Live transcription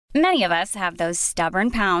Many of us have those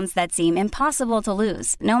stubborn pounds that seem impossible to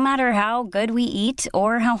lose, no matter how good we eat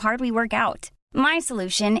or how hard we work out. My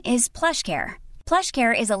solution is PlushCare.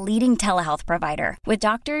 PlushCare is a leading telehealth provider with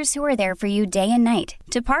doctors who are there for you day and night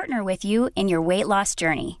to partner with you in your weight loss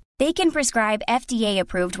journey. They can prescribe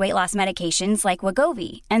FDA-approved weight loss medications like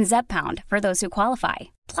Wegovy and Zepbound for those who qualify.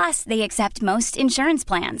 Plus, they accept most insurance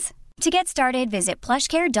plans. To get started, visit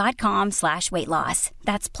plushcare.com/weightloss.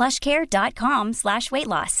 That's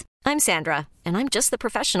plushcare.com/weightloss. I'm Sandra, and I'm just the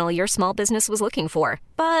professional your small business was looking for.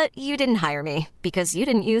 But you didn't hire me because you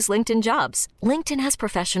didn't use LinkedIn Jobs. LinkedIn has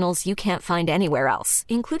professionals you can't find anywhere else,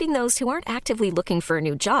 including those who aren't actively looking for a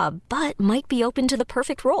new job, but might be open to the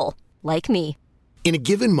perfect role, like me. In a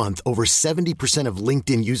given month, over 70% of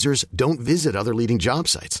LinkedIn users don't visit other leading job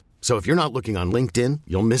sites. So if you're not looking on LinkedIn,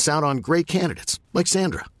 you'll miss out on great candidates like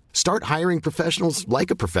Sandra. Start hiring professionals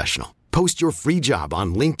like a professional. Post your free job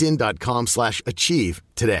on linkedin.com/achieve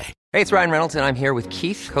today. Hey, it's Ryan Reynolds, and I'm here with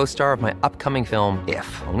Keith, co-star of my upcoming film,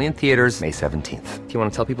 If, only in theaters May 17th. Do you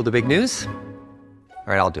want to tell people the big news?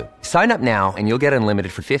 All right, I'll do it. Sign up now and you'll get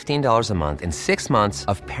unlimited for $15 a month and 6 months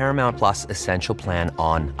of Paramount Plus Essential Plan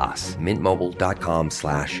on us.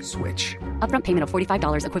 MintMobile.com/switch. Upfront payment of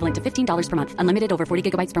 $45 equivalent to $15 per month. Unlimited over 40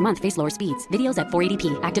 gigabytes per month. Face lower speeds. Videos at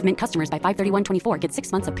 480p. Active Mint customers by 531.24 get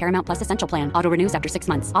 6 months of Paramount Plus Essential Plan. Auto renews after 6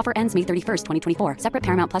 months. Offer ends May 31st, 2024. Separate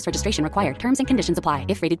Paramount Plus registration required. Terms and conditions apply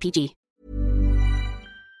if rated PG.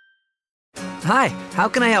 Hi, how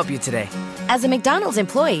can I help you today? As a McDonald's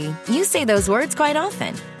employee, you say those words quite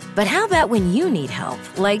often. But how about when you need help,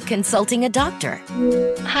 like consulting a doctor?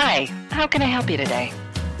 Hi, how can I help you today?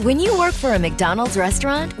 When you work for a McDonald's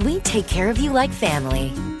restaurant, we take care of you like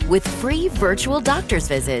family. With free virtual doctor's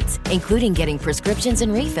visits, including getting prescriptions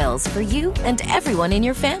and refills for you and everyone in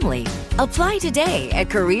your family. Apply today at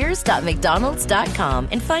careers.mcdonalds.com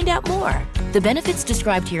and find out more. The benefits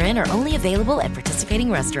described herein are only available at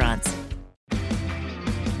participating restaurants.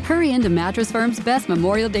 Hurry into Mattress Firm's best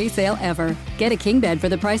Memorial Day sale ever. Get a king bed for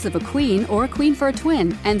the price of a queen or a queen for a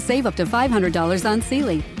twin and save up to $500 on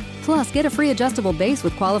Sealy. Plus, get a free adjustable base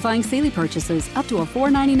with qualifying Sealy purchases up to a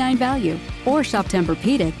 $499 value. Or shop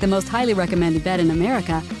Tempur-Pedic, the most highly recommended bed in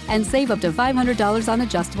America, and save up to $500 on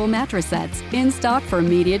adjustable mattress sets in stock for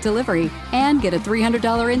immediate delivery. And get a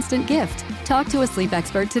 $300 instant gift. Talk to a sleep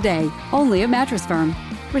expert today, only at Mattress Firm.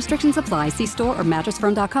 Restrictions apply. See store or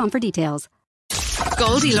mattressfirm.com for details.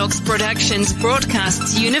 Goldilocks Productions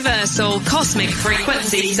broadcasts universal cosmic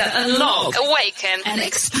frequencies that unlock, awaken, and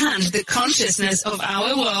expand the consciousness of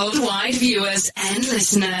our worldwide viewers and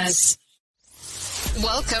listeners.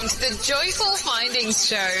 Welcome to the Joyful Findings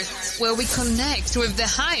Show, where we connect with the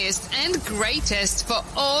highest and greatest for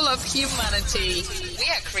all of humanity. We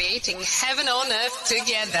are creating heaven on earth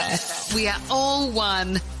together. We are all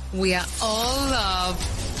one. We are all love.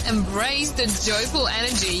 Embrace the joyful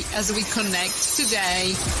energy as we connect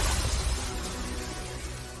today.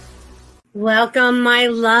 Welcome, my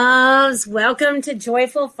loves. Welcome to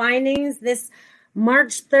Joyful Findings this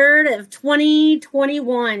March 3rd of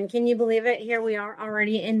 2021. Can you believe it? Here we are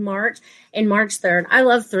already in March 3rd. I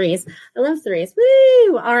love threes.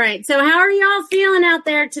 Woo! All right. So how are y'all feeling out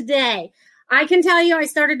there today? I can tell you I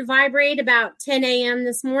started to vibrate about 10 a.m.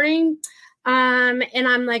 this morning. And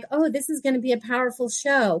I'm like, oh, this is going to be a powerful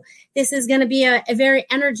show. This is going to be a very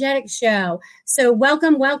energetic show. So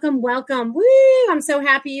welcome. Woo! I'm so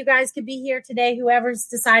happy you guys could be here today. Whoever's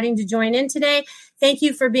deciding to join in today, thank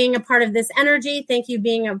you for being a part of this energy. Thank you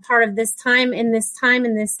being a part of this time in this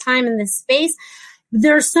space.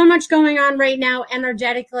 There's so much going on right now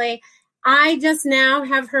energetically. I just now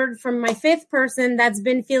have heard from my fifth person that's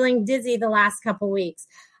been feeling dizzy the last couple weeks.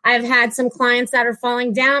 I've had some clients that are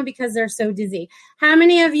falling down because they're so dizzy. How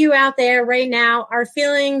many of you out there right now are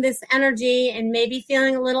feeling this energy and maybe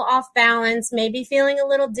feeling a little off balance, maybe feeling a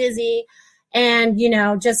little dizzy and,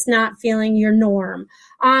 just not feeling your norm?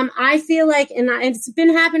 I feel like, and it's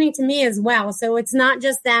been happening to me as well. So it's not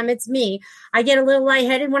just them, it's me. I get a little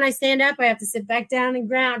lightheaded when I stand up. I have to sit back down and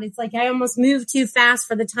ground. It's like I almost move too fast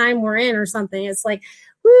for the time we're in or something. It's like,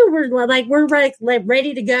 woo, we're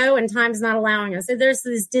ready to go and time's not allowing us. So there's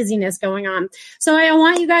this dizziness going on. So I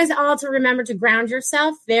want you guys all to remember to ground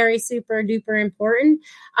yourself. Very super duper important.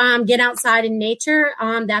 Get outside in nature.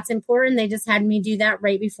 That's important. They just had me do that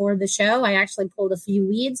right before the show. I actually pulled a few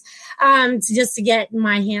weeds just to get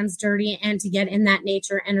my hands dirty and to get in that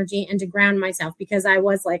nature energy and to ground myself because I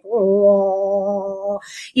was like, oh,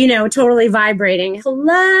 totally vibrating.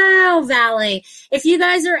 Hello, Valley. If you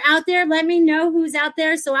guys are out there, let me know who's out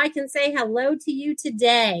there so I can say hello to you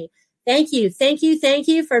today. Thank you. Thank you. Thank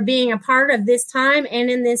you for being a part of this time and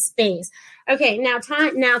in this space. Okay, now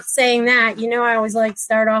saying that, I always like to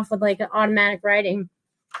start off with like an automatic writing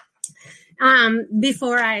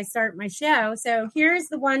before I start my show. So here's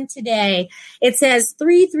the one today. It says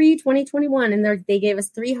 3/3/2021, and they gave us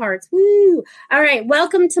 3 hearts. Woo! All right,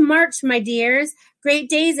 welcome to March, my dears. Great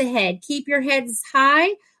days ahead. Keep your heads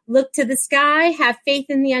high. Look to the sky. Have faith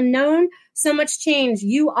in the unknown. So much change.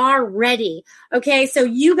 You are ready. Okay, so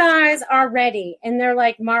you guys are ready. And they're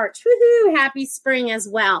like, March. Woohoo! Happy spring as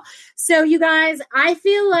well. So you guys, I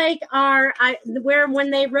feel like when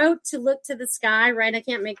they wrote to look to the sky, right? I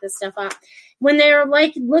can't make this stuff up. When they're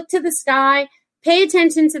like, look to the sky, pay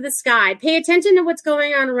attention to the sky. Pay attention to what's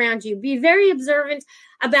going on around you. Be very observant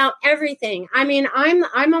about everything. I mean,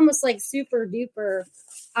 I'm almost like super duper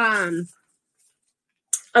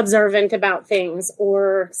observant about things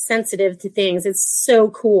or sensitive to things. It's so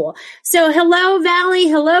cool. So hello, Valley.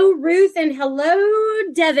 Hello, Ruth. And hello,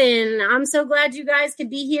 Devin. I'm so glad you guys could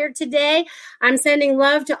be here today. I'm sending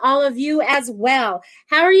love to all of you as well.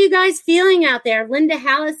 How are you guys feeling out there? Linda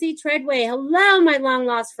Hallisey Treadway. Hello, my long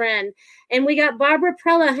lost friend. And we got Barbara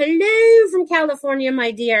Prella. Hello from California,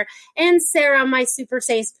 my dear. And Sarah, my super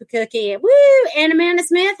safe cookie. Woo! And Amanda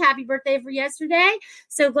Smith, happy birthday for yesterday.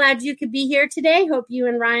 So glad you could be here today. Hope you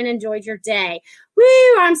and Ryan enjoyed your day.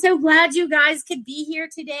 Woo! I'm so glad you guys could be here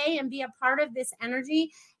today and be a part of this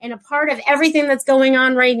energy and a part of everything that's going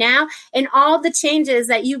on right now and all the changes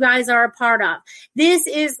that you guys are a part of. This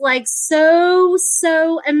is like so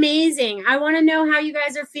amazing. I want to know how you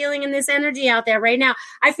guys are feeling in this energy out there right now.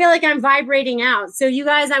 I feel like I'm vibrating out. So you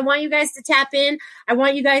guys, I want you guys to tap in. I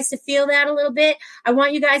want you guys to feel that a little bit. I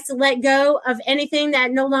want you guys to let go of anything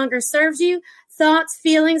that no longer serves you. Thoughts,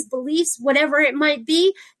 feelings, beliefs, whatever it might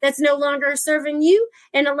be that's no longer serving you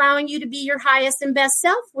and allowing you to be your highest and best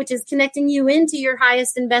self, which is connecting you into your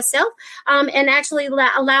highest and best self, and actually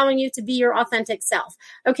allowing you to be your authentic self.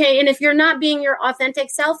 Okay, and if you're not being your authentic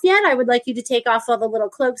self yet, I would like you to take off all the little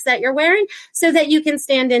cloaks that you're wearing so that you can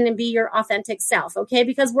stand in and be your authentic self, okay?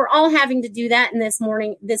 Because we're all having to do that in this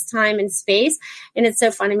time and space. And it's so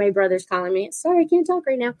funny. My brother's calling me. Sorry, I can't talk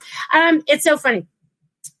right now. It's so funny.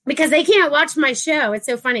 Because they can't watch my show. It's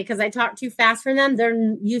so funny because I talk too fast for them. They're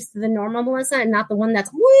used to the normal Melissa and not the one that's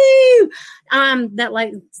woo, that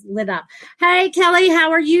like lit up. Hey, Kelly, how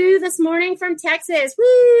are you this morning from Texas?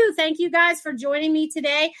 Woo! Thank you guys for joining me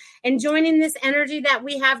today and joining this energy that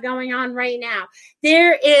we have going on right now.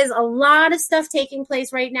 There is a lot of stuff taking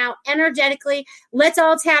place right now energetically. Let's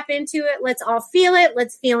all tap into it. Let's all feel it.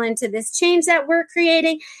 Let's feel into this change that we're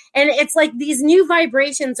creating. And it's like these new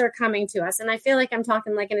vibrations are coming to us. And I feel like I'm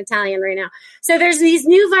talking like an Italian right now. So there's these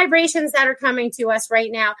new vibrations that are coming to us right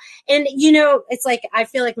now. And, it's like, I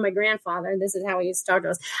feel like my grandfather, this is how he used to talk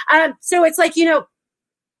to us. So it's like,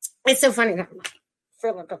 it's so funny.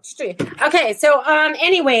 Okay, so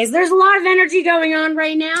anyways, there's a lot of energy going on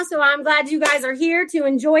right now. So I'm glad you guys are here to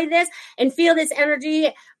enjoy this and feel this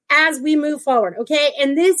energy as we move forward, okay?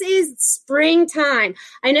 And this is springtime.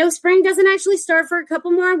 I know spring doesn't actually start for a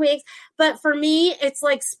couple more weeks, but for me, it's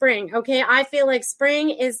like spring, okay? I feel like spring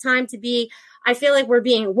is time to be, I feel like we're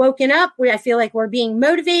being woken up. I feel like we're being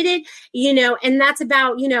motivated, and that's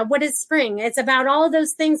about, what is spring? It's about all of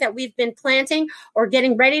those things that we've been planting or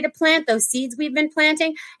getting ready to plant, those seeds we've been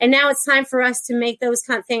planting. And now it's time for us to make those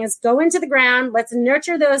kind of things go into the ground. Let's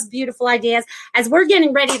nurture those beautiful ideas as we're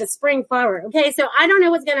getting ready to spring forward. Okay. So I don't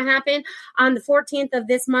know what's going to happen on the 14th of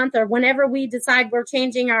this month or whenever we decide we're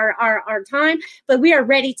changing our time, but we are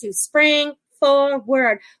ready to spring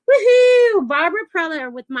forward. Woohoo! Barbara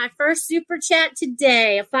Preller with my first super chat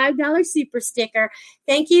today, a $5 super sticker.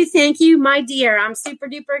 Thank you, my dear. I'm super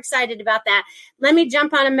duper excited about that. Let me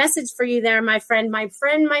jump on a message for you there, my friend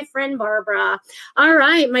Barbara. All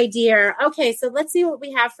right, my dear. Okay, so let's see what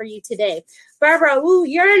we have for you today. Barbara,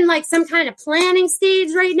 you're in like some kind of planning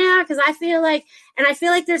stage right now because I feel like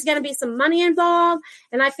there's going to be some money involved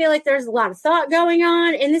and I feel like there's a lot of thought going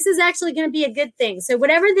on and this is actually going to be a good thing. So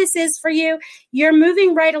whatever this is for you, you're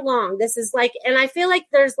moving right along. This is like, and I feel like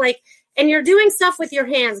there's like, and you're doing stuff with your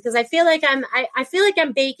hands because I feel like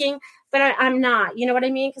I'm baking, but I'm not, you know what I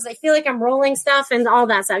mean? Because I feel like I'm rolling stuff and all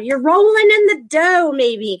that stuff. You're rolling in the dough,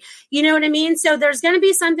 maybe, you know what I mean? So there's going to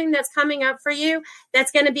be something that's coming up for you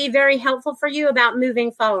that's going to be very helpful for you about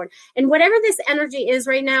moving forward. And whatever this energy is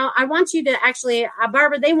right now, I want you to actually,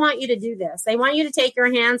 Barbara, they want you to do this. They want you to take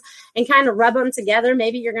your hands and kind of rub them together.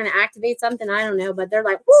 Maybe you're going to activate something. I don't know, but they're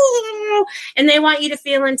like, woo, and they want you to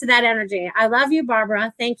feel into that energy. I love you,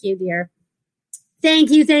 Barbara. Thank you, dear.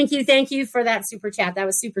 Thank you for that super chat. That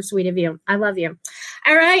was super sweet of you. I love you.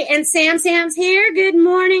 All right. And Sam's here. Good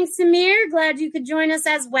morning, Samir. Glad you could join us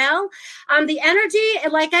as well. The energy,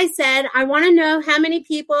 like I said, I want to know how many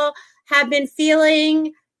people have been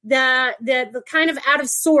feeling the kind of out of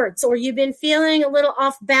sorts, or you've been feeling a little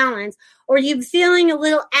off balance, or you're feeling a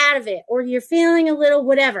little out of it, or you're feeling a little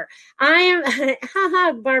whatever. I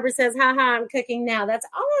am, Barbara says, I'm cooking now. That's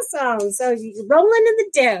awesome. So you're rolling in the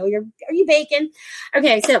dough. Are you baking?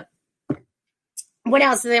 Okay, so what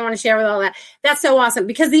else do they want to share with all that? That's so awesome,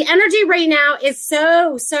 because the energy right now is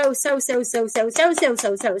so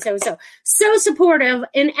supportive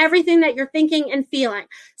in everything that you're thinking and feeling.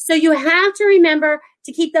 So you have to remember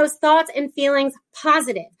to keep those thoughts and feelings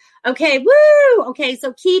positive. Okay, woo! Okay,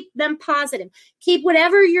 so keep them positive. Keep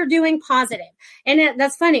whatever you're doing positive. And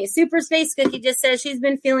that's funny. Super Space Cookie just says she's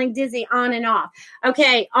been feeling dizzy on and off.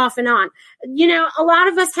 Okay, off and on. You know, a lot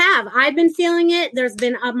of us have. I've been feeling it. There's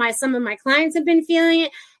been some of my clients have been feeling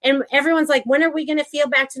it. And everyone's like, when are we going to feel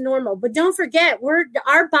back to normal? But don't forget,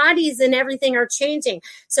 our bodies and everything are changing.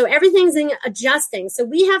 So everything's adjusting. So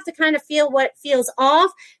we have to kind of feel what feels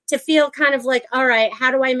off to feel kind of like, all right,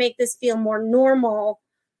 how do I make this feel more normal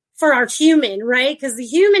for our human, right? Because the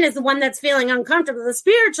human is the one that's feeling uncomfortable. The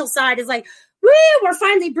spiritual side is like, woo, we're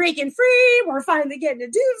finally breaking free. We're finally getting to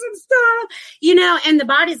do some stuff, you know, and the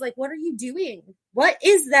body's like, what are you doing? What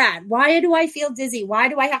is that? Why do I feel dizzy? Why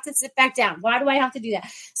do I have to sit back down? Why do I have to do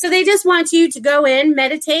that? So they just want you to go in,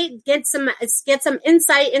 meditate, get some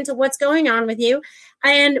insight into what's going on with you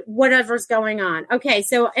and whatever's going on. Okay,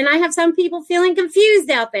 so, and I have some people feeling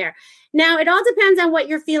confused out there. Now, it all depends on what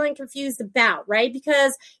you're feeling confused about, right?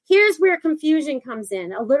 Because here's where confusion comes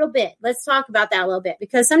in a little bit. Let's talk about that a little bit,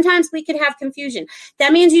 because sometimes we could have confusion.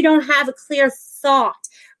 That means you don't have a clear thought,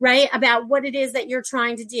 right, about what it is that you're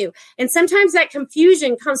trying to do. And sometimes that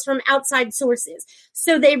confusion comes from outside sources.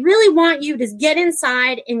 So they really want you to get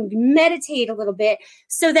inside and meditate a little bit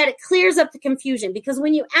so that it clears up the confusion. Because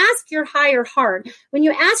when you ask your higher heart, when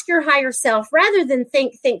you ask your higher self, rather than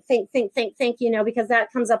think, you know, because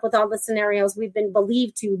that comes up with all the scenarios we've been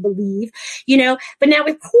believed to believe, you know, but now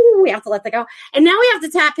we have to let that go. And now we have to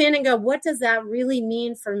tap in and go, what does that really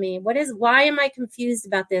mean for me? Why am I confused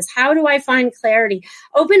about this? How do I find clarity?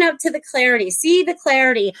 Open up to the clarity, see the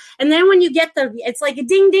clarity. And then when you get it's like a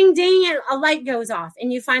ding, ding, ding, and a light goes off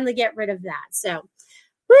and you finally get rid of that. So,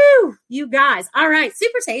 woo, you guys. All right.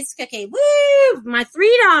 Super Space Cookie. Woo, my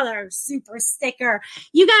 $3 super sticker.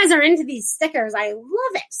 You guys are into these stickers. I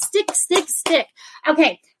love it. Stick.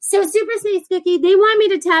 Okay. So Super Space Cookie, they want me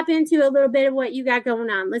to tap into a little bit of what you got going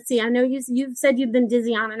on. Let's see. I know you've said you've been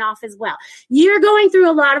dizzy on and off as well. You're going through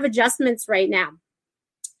a lot of adjustments right now.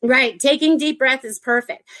 Right. Taking deep breath is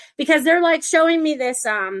perfect, because they're like showing me this,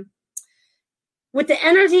 with the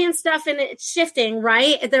energy and stuff and it's shifting,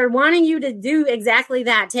 right? They're wanting you to do exactly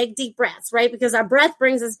that. Take deep breaths, right? Because our breath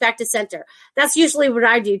brings us back to center. That's usually what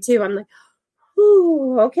I do too. I'm like,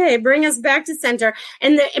 ooh, okay, bring us back to center.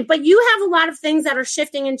 But you have a lot of things that are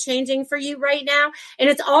shifting and changing for you right now. And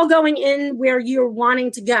it's all going in where you're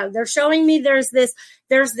wanting to go. They're showing me there's this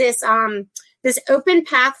open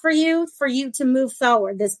path for you to move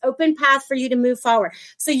forward, this open path for you to move forward.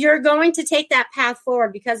 So you're going to take that path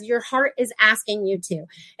forward because your heart is asking you to.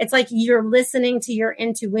 It's like you're listening to your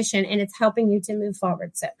intuition and it's helping you to move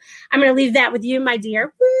forward. So I'm going to leave that with you, my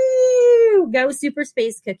dear. Woo! Go Super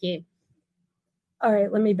Space Cookie. All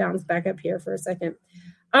right, let me bounce back up here for a second.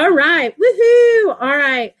 All right. Woohoo! All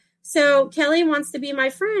right. So Kelly wants to be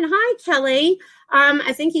my friend. Hi, Kelly.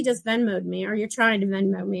 I think he just Venmo'd me, or you're trying to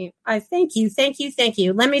Venmo me. Thank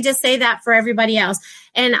you. Let me just say that for everybody else,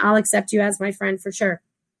 and I'll accept you as my friend for sure.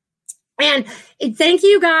 And thank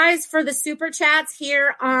you guys for the super chats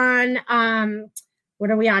here on, what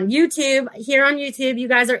are we on? YouTube. Here on YouTube, you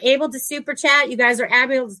guys are able to super chat. You guys are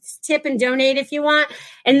able to tip and donate if you want.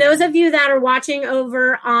 And those of you that are watching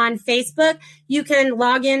over on Facebook, you can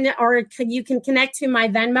log in, or you can connect to my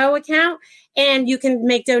Venmo account and you can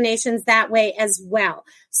make donations that way as well.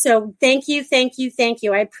 So thank you.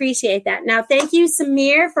 I appreciate that. Now, thank you,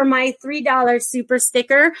 Samir, for my $3 super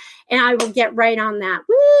sticker, and I will get right on that.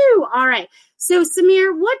 Woo! All right. So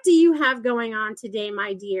Samir, what do you have going on today,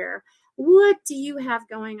 my dear? What do you have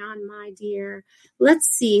going on, my dear? Let's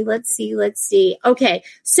see. Okay.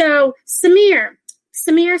 So Samir.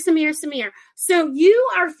 So you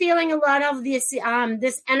are feeling a lot of this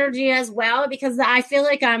energy as well, because I feel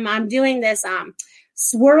like I'm doing this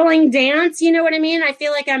swirling dance. You know what I mean? I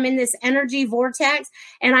feel like I'm in this energy vortex,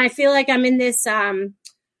 and I feel like I'm in this I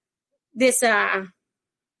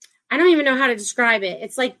don't even know how to describe it.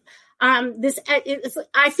 It's like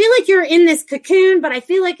I feel like you're in this cocoon, but I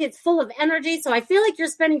feel like it's full of energy. So I feel like you're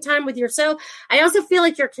spending time with yourself. I also feel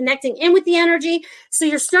like you're connecting in with the energy. So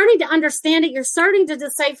you're starting to understand it. You're starting to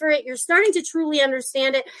decipher it. You're starting to truly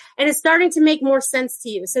understand it. And it's starting to make more sense to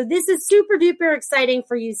you. So this is super duper exciting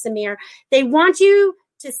for you, Samir. They want you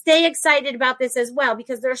to stay excited about this as well,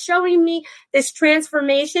 because they're showing me this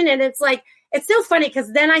transformation. And it's like, it's so funny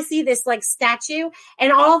because then I see this like statue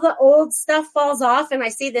and all the old stuff falls off and I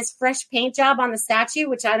see this fresh paint job on the statue,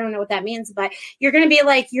 which I don't know what that means, but you're going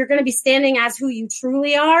to be standing as who you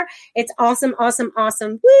truly are. It's awesome, awesome,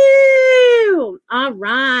 awesome. Woo! All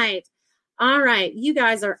right. You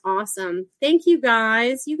guys are awesome. Thank you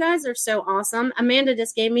guys. You guys are so awesome. Amanda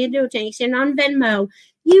just gave me a donation on Venmo.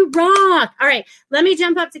 You rock. All right. Let me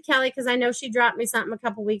jump up to Kelly because I know she dropped me something a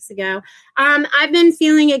couple weeks ago. I've been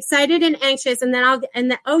feeling excited and anxious, and then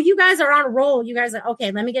you guys are on a roll. You guys are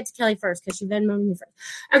okay. Let me get to Kelly first because she Venmoed me first.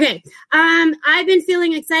 Okay. I've been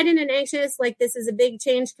feeling excited and anxious, like this is a big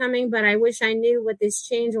change coming, but I wish I knew what this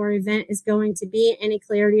change or event is going to be. Any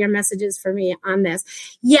clarity or messages for me on this?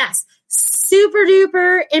 Yes. Super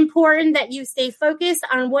duper important that you stay focused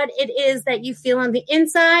on what it is that you feel on the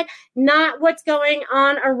inside, not what's going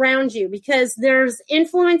on around you, because there's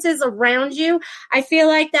influences around you, I feel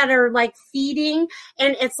like, that are like feeding,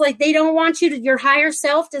 and it's like they don't want you to, your higher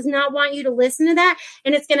self does not want you to listen to that,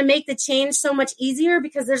 and it's going to make the change so much easier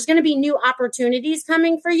because there's going to be new opportunities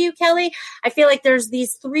coming for you, Kelly. I feel like there's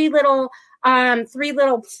these three little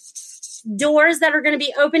doors that are going to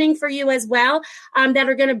be opening for you as well, that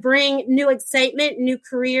are going to bring new excitement, new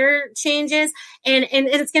career changes, and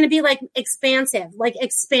it's going to be like expansive.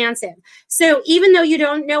 So even though you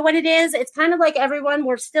don't know what it is, it's kind of like everyone,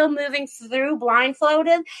 we're still moving through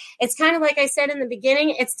blindfolded. It's kind of like I said in the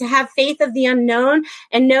beginning, it's to have faith of the unknown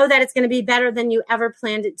and know that it's going to be better than you ever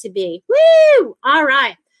planned it to be. Woo! All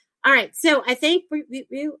right. So I think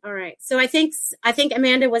I think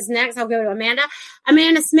Amanda was next. I'll go to Amanda.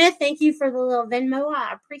 Amanda Smith, thank you for the little Venmo.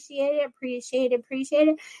 I appreciate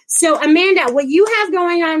it. So Amanda, what you have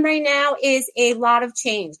going on right now is a lot of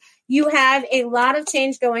change. You have a lot of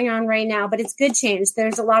change going on right now, but it's good change.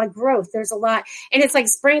 There's a lot of growth. There's a lot, and it's like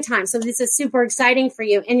springtime. So this is super exciting for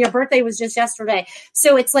you. And your birthday was just yesterday.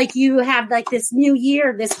 So it's like you have like this new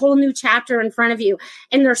year, this whole new chapter in front of you.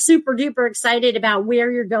 And they're super duper excited about where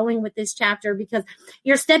you're going with this chapter because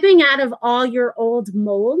you're stepping out of all your old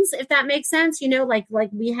molds, if that makes sense. You know, like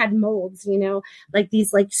we had molds, you know, like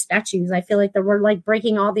these like statues. I feel like that we're like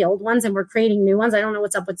breaking all the old ones and we're creating new ones. I don't know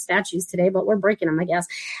what's up with statues today, but we're breaking them, I guess.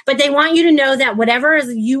 But they want you to know that whatever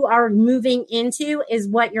you are moving into is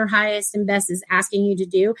what your highest and best is asking you to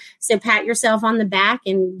do. So pat yourself on the back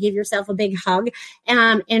and give yourself a big hug,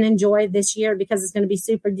 and enjoy this year because it's going to be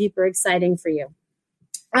super duper exciting for you.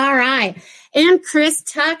 All right. And Chris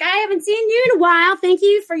Tuck, I haven't seen you in a while. Thank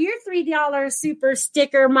you for your $3 super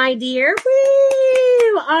sticker, my dear.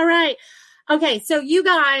 Woo! All right. Okay. So you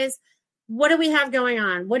guys, what do we have going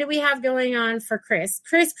on? What do we have going on for Chris?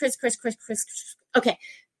 Chris. Okay.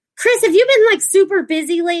 Chris, have you been like super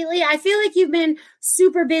busy lately? I feel like you've been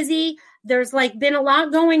super busy. There's like been a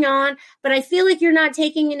lot going on, but I feel like you're not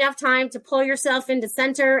taking enough time to pull yourself into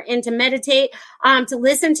center and to meditate, to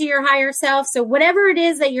listen to your higher self. So whatever it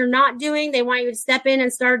is that you're not doing, they want you to step in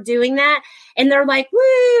and start doing that. And they're like,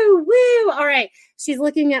 woo, woo. All right. She's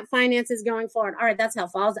looking at finances going forward. All right. That's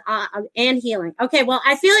helpful. And healing. Okay. Well,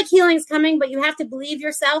 I feel like healing's coming, but you have to believe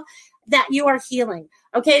yourself that you are healing.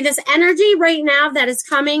 Okay. This energy right now that is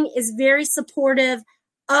coming is very supportive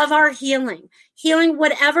of our healing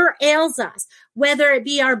whatever ails us, whether it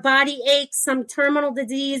be our body aches, some terminal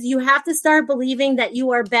disease. You have to start believing that you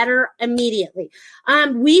are better immediately.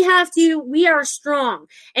 We are strong,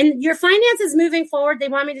 and your finances moving forward. They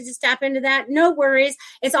want me to just tap into that. No worries.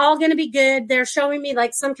 It's all going to be good. They're showing me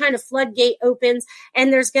like some kind of floodgate opens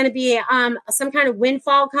and there's going to be some kind of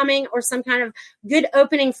windfall coming or some kind of good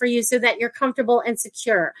opening for you so that you're comfortable and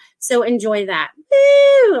secure. So enjoy that.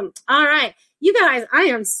 Woo! All right. You guys, I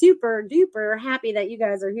am super duper happy that you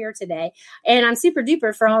guys are here today. And I'm super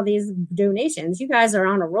duper for all these donations. You guys are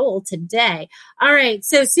on a roll today. All right.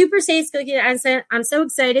 So Super Safe Cookie, I'm so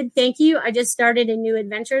excited. Thank you. I just started a new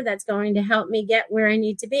adventure that's going to help me get where I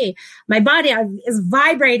need to be. My body is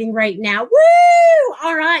vibrating right now. Woo!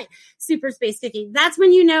 All right. Super Space Cookie. That's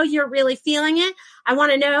when you know you're really feeling it. I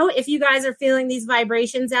want to know if you guys are feeling these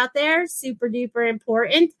vibrations out there. Super duper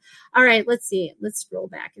important. All right, let's see. Let's scroll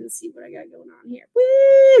back and see what I got going on here.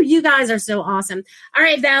 Woo! You guys are so awesome. All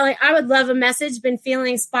right, Valley, I would love a message. Been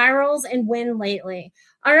feeling spirals and wind lately.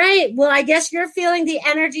 All right. Well, I guess you're feeling the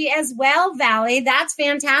energy as well, Valley. That's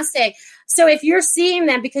fantastic. So if you're seeing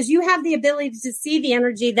them, because you have the ability to see the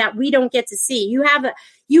energy that we don't get to see, you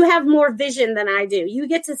have more vision than I do. You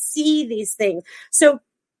get to see these things. So,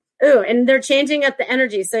 and they're changing up the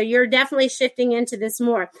energy. So you're definitely shifting into this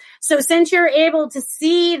more. So since you're able to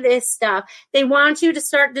see this stuff, they want you to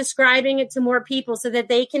start describing it to more people so that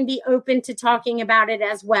they can be open to talking about it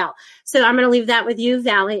as well. So I'm going to leave that with you,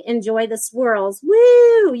 Valley. Enjoy the swirls.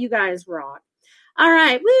 Woo! You guys rock. All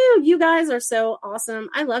right. Woo! You guys are so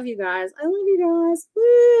awesome. I love you guys. I love you guys.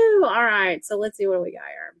 Woo! All right. So let's see what we got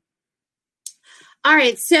here. All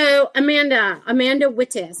right, so Amanda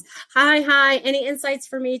Wittis. Hi. Any insights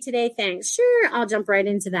for me today? Thanks. Sure, I'll jump right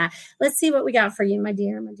into that. Let's see what we got for you, my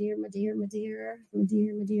dear.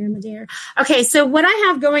 Okay, so what I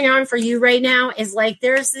have going on for you right now is like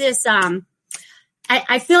there's this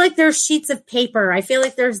I feel like there's sheets of paper. I feel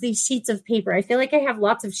like there's these sheets of paper. I feel like I have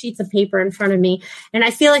lots of sheets of paper in front of me, and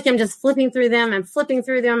I feel like I'm just flipping through them and flipping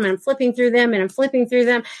through them and flipping through them and I'm flipping through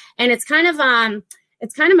them, and it's kind of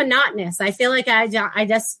monotonous. I feel like I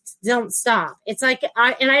just don't stop. It's like,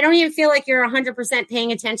 I don't even feel like you're 100%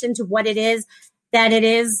 paying attention to what it is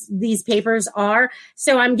these papers are.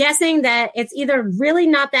 So I'm guessing that it's either really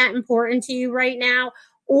not that important to you right now,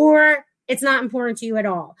 or it's not important to you at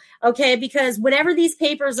all. Okay. Because whatever these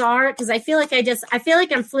papers are, because I feel like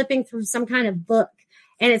I'm flipping through some kind of book.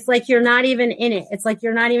 And it's like you're not even in it. It's like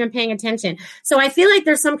you're not even paying attention. So I feel like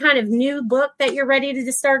there's some kind of new book that you're ready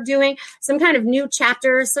to start doing, some kind of new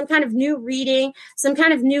chapters, some kind of new reading, some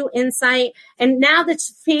kind of new insight. And now the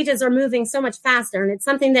pages are moving so much faster, and it's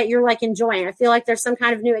something that you're like enjoying. I feel like there's some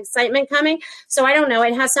kind of new excitement coming. So I don't know.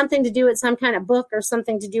 It has something to do with some kind of book or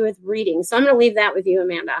something to do with reading. So I'm going to leave that with you,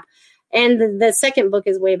 Amanda. And the second book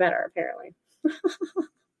is way better, apparently.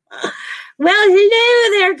 Well,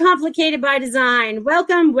 hello there, Complicated by Design.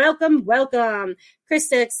 Welcome.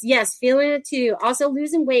 Kristix, yes, feeling it too. Also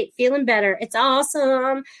losing weight, feeling better. It's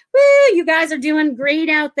awesome. Woo, you guys are doing great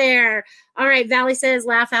out there. All right, Valley says,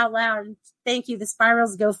 laugh out loud. Thank you. The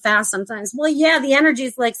spirals go fast sometimes. Well, yeah, the energy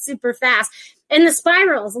is like super fast. And the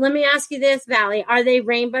spirals, let me ask you this, Valley. Are they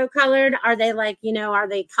rainbow colored? Are they like, are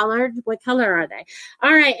they colored? What color are they?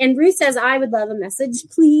 All right. And Ruth says, I would love a message,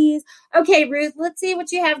 please. Okay, Ruth, let's see what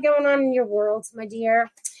you have going on in your world, my dear.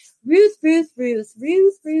 Ruth.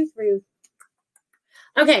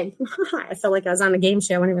 Okay. I felt like I was on a game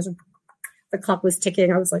show and the clock was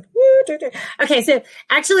ticking. I was like, woo. Okay. So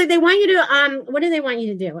actually they want you to, what do they want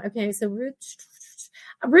you to do? Okay. So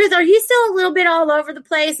Ruth, are you still a little bit all over the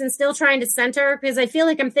place and still trying to center? Because I feel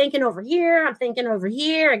like I'm thinking over here.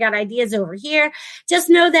 I got ideas over here. Just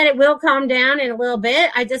know that it will calm down in a little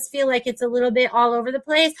bit. I just feel like it's a little bit all over the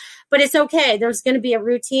place, but it's okay. There's going to be a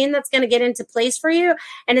routine that's going to get into place for you,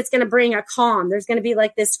 and it's going to bring a calm. There's going to be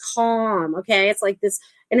like this calm. Okay. It's like this.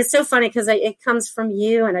 And it's so funny because it comes from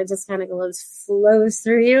you, and it just kind of flows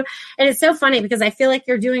through you. And it's so funny because I feel like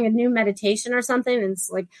you're doing a new meditation or something. And it's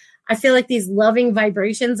like, I feel like these loving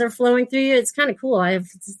vibrations are flowing through you. It's kind of cool.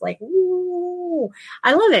 It's just like, ooh,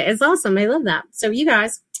 I love it. It's awesome. I love that. So you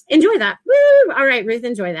guys enjoy that. Woo! All right, Ruth,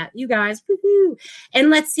 enjoy that. You guys, woo-hoo. And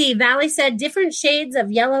let's see. Valley said different shades of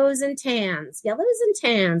yellows and tans.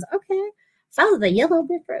 Okay. Follow the yellow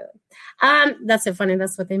brick road. That's so funny.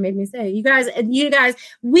 That's what they made me say. You guys,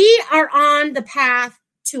 we are on the path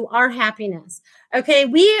to our happiness. Okay.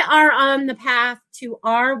 We are on the path to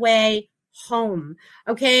our way home.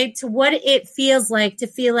 Okay. To what it feels like to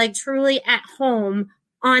feel like truly at home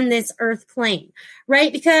on this earth plane,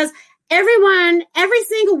 right? Because every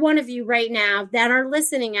single one of you right now that are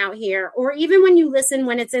listening out here, or even when you listen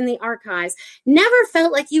when it's in the archives, never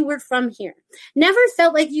felt like you were from here, never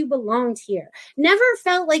felt like you belonged here, never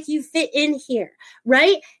felt like you fit in here,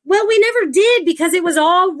 right? Well, we never did because it was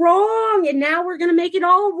all wrong, and now we're going to make it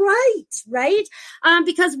all right?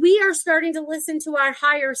 Because we are starting to listen to our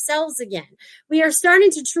higher selves again. We are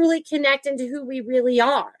starting to truly connect into who we really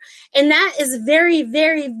are. And that is a very,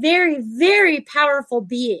 very, very, very powerful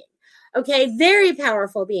being. Okay, very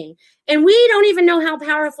powerful being. And we don't even know how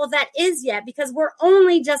powerful that is yet because we're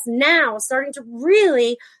only just now starting to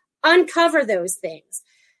really uncover those things.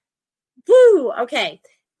 Woo, okay.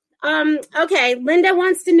 Okay, Linda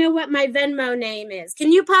wants to know what my Venmo name is.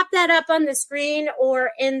 Can you pop that up on the screen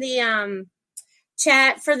or in the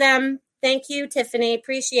chat for them? Thank you, Tiffany.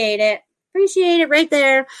 Appreciate it. Appreciate it right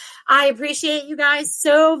there. I appreciate you guys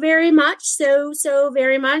so very much. So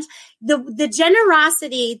very much. The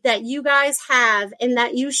generosity that you guys have and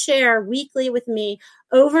that you share weekly with me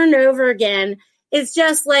over and over again, it's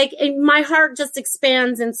just like my heart just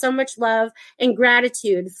expands in so much love and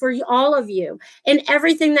gratitude for all of you and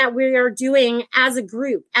everything that we are doing as a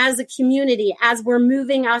group, as a community, as we're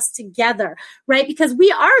moving us together, right? Because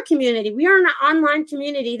we are a community. We are an online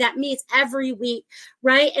community that meets every week,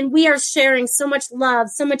 right? And we are sharing so much love,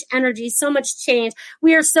 so much energy, so much change.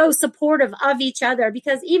 We are so supportive of each other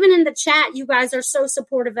because even in the chat, you guys are so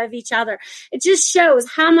supportive of each other. It just shows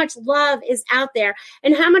how much love is out there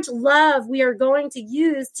and how much love we are going to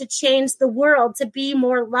use to change the world to be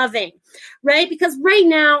more loving, right? Because right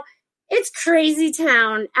now, it's crazy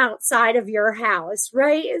town outside of your house,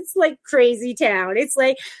 right? It's like crazy town. It's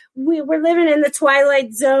like we're living in the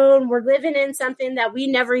twilight zone. We're living in something that we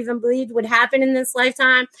never even believed would happen in this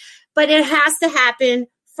lifetime. But it has to happen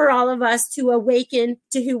for all of us to awaken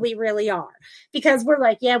to who we really are. Because we're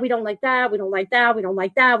like, yeah, we don't like that. We don't like that. We don't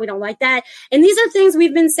like that. We don't like that. And these are things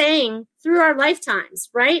we've been saying through our lifetimes,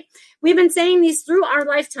 right? We've been saying these through our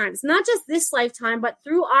lifetimes, not just this lifetime, but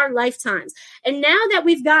through our lifetimes. And now that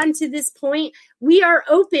we've gotten to this point, we are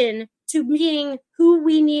open to being who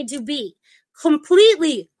we need to be,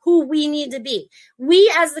 completely who we need to be.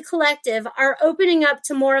 We as the collective are opening up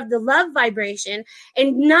to more of the love vibration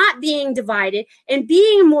and not being divided and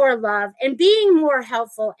being more love and being more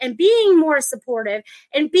helpful and being more supportive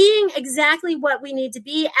and being exactly what we need to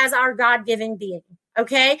be as our God-given being.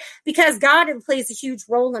 Okay? Because God plays a huge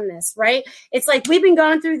role in this, right? It's like we've been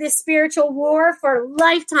going through this spiritual war for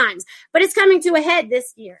lifetimes, but it's coming to a head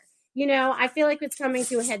this year. You know, I feel like it's coming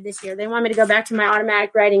to a head this year. They want me to go back to my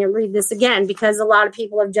automatic writing and read this again because a lot of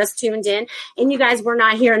people have just tuned in and you guys were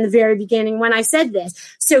not here in the very beginning when I said this.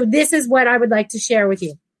 So this is what I would like to share with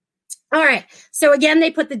you. All right. So again,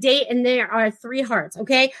 they put the date and there are 3 hearts.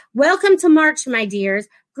 Okay. Welcome to March, my dears.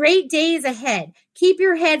 Great days ahead. Keep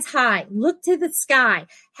your heads high. Look to the sky.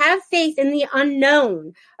 Have faith in the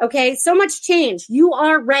unknown. Okay. So much change. You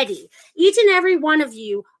are ready. Each and every one of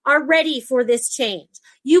you are ready for this change.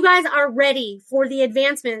 You guys are ready for the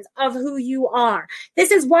advancements of who you are.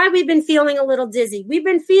 This is why we've been feeling a little dizzy. We've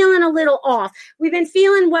been feeling a little off. We've been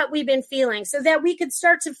feeling what we've been feeling so that we could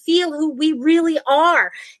start to feel who we really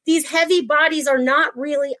are. These heavy bodies are not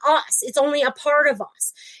really us. It's only a part of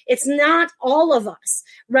us. It's not all of us,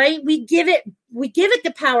 right? We give it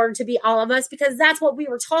the power to be all of us because that's what we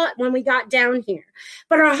were taught when we got down here.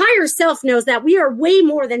 But our higher self knows that we are way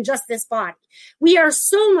more than just this body. We are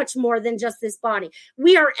so much more than just this body.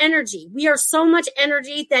 We are energy. We are so much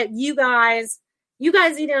energy that you guys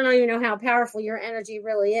don't even know how powerful your energy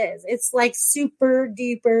really is. It's like super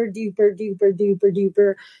duper, duper, duper, duper,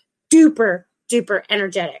 duper, duper, duper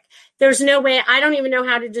energetic. There's no way, I don't even know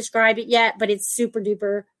how to describe it yet, but it's super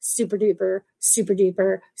duper, super duper, super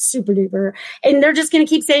duper, super duper. And they're just going to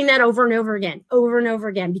keep saying that over and over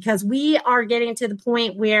again, because we are getting to the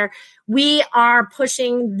point where we are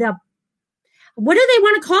pushing what do they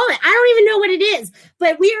want to call it? I don't even know what it is,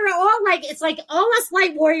 but we are all like, it's like all us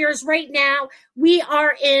light warriors right now. We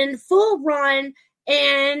are in full run.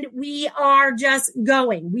 And we are just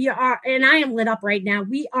going. And I am lit up right now.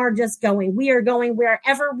 We are just going. We are going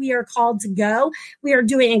wherever we are called to go. We are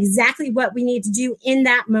doing exactly what we need to do in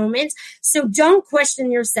that moment. So don't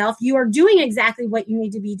question yourself. You are doing exactly what you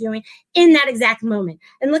need to be doing in that exact moment.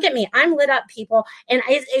 And look at me. I'm lit up, people. And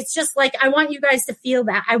it's just like, I want you guys to feel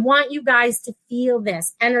that. I want you guys to feel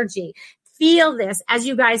this energy. Feel this as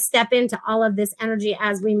you guys step into all of this energy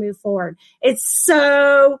as we move forward. It's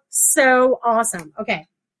so, so awesome. Okay.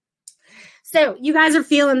 So you guys are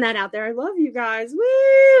feeling that out there. I love you guys.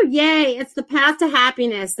 Woo! Yay. It's the path to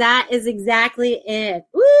happiness. That is exactly it.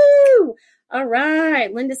 Woo! All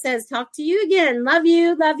right. Linda says, talk to you again. Love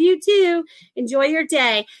you. Love you too. Enjoy your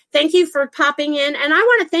day. Thank you for popping in. And I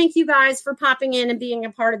want to thank you guys for popping in and being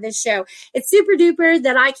a part of this show. It's super duper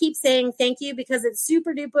that I keep saying thank you because it's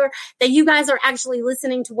super duper that you guys are actually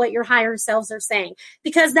listening to what your higher selves are saying,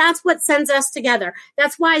 because that's what sends us together.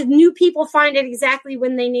 That's why new people find it exactly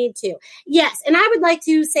when they need to. Yes. And I would like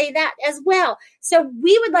to say that as well. So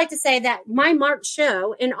we would like to say that my March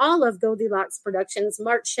show and all of Goldilocks Productions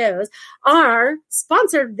March shows are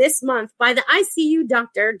sponsored this month by the ICU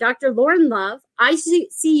doctor, Dr. Lauren Love,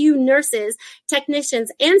 ICU nurses,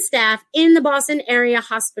 technicians, and staff in the Boston area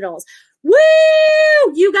hospitals. Woo!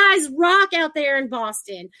 You guys rock out there in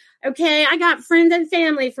Boston. Okay, I got friends and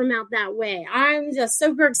family from out that way. I'm just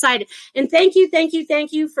super excited. And thank you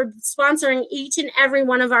for sponsoring each and every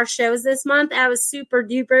one of our shows this month. That was super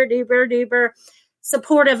duper, duper, duper,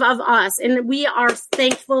 supportive of us. And we are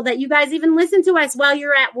thankful that you guys even listen to us while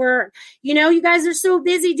you're at work. You know, you guys are so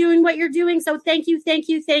busy doing what you're doing. So thank you, thank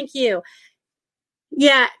you, thank you.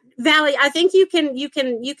 Yeah, Valley, I think you can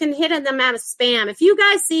hit them out of spam. If you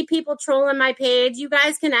guys see people trolling my page, you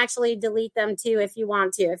guys can actually delete them too if you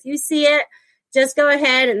want to. If you see it, just go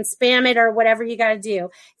ahead and spam it or whatever you got to do.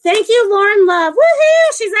 Thank you, Lauren Love.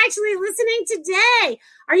 Woohoo! She's actually listening today.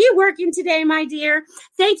 Are you working today, my dear?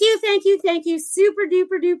 Thank you, thank you, thank you. Super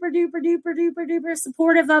duper, duper, duper, duper, duper, duper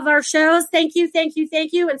supportive of our shows. Thank you, thank you,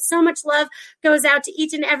 thank you. And so much love goes out to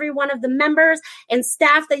each and every one of the members and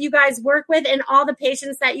staff that you guys work with and all the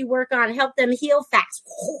patients that you work on. Help them heal fast.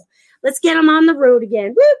 Let's get them on the road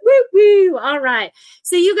again. Woo, woo, woo. All right.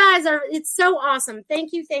 So you guys it's so awesome.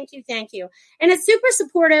 Thank you, thank you, thank you. And it's super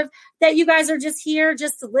supportive that you guys are just here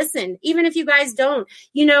just to listen. Even if you guys don't,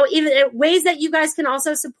 you know, even ways that you guys can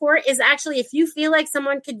also support is actually if you feel like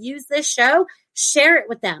someone could use this show, share it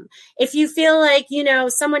with them. If you feel like, you know,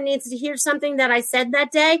 someone needs to hear something that I said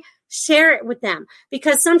that day, share it with them,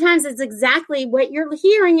 because sometimes it's exactly what you're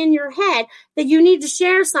hearing in your head that you need to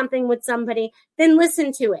share something with somebody, then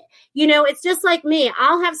listen to it. You know, it's just like me.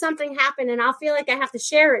 I'll have something happen and I'll feel like I have to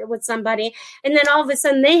share it with somebody. And then all of a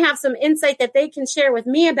sudden they have some insight that they can share with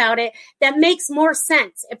me about it that makes more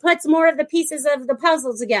sense. It puts more of the pieces of the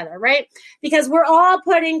puzzle together, right? Because we're all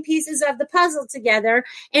putting pieces of the puzzle together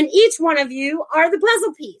and each one of you are the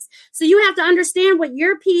puzzle piece. So you have to understand what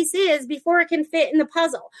your piece is before it can fit in the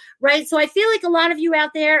puzzle, right? So I feel like a lot of you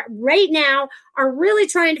out there right now are really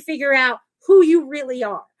trying to figure out who you really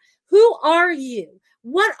are. Who are you?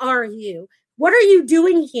 What are you? What are you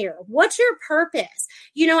doing here? What's your purpose?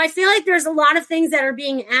 You know, I feel like there's a lot of things that are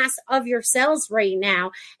being asked of yourselves right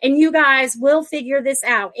now, and you guys will figure this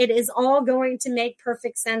out. It is all going to make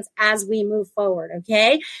perfect sense as we move forward,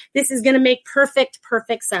 okay? This is going to make perfect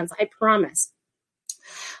sense, I promise.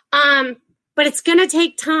 But it's going to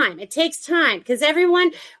take time. It takes time because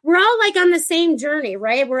we're all like on the same journey,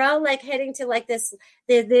 right? We're all like heading to like this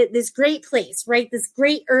great place, right? This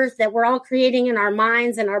great earth that we're all creating in our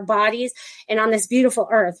minds and our bodies and on this beautiful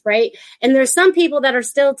earth, right? And there's some people that are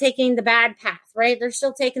still taking the bad path, right? They're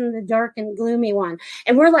still taking the dark and gloomy one.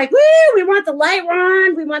 And we're like, woo, we want the light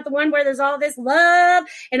one. We want the one where there's all this love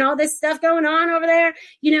and all this stuff going on over there,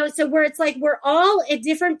 you know, so where it's like we're all at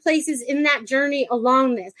different places in that journey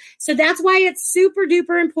along this. So that's why it's super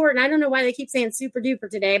duper important. I don't know why they keep saying super duper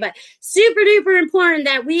today, but super duper important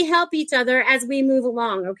that we help each other as we move along.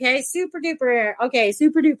 Okay, super duper. Okay,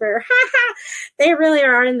 super duper. They really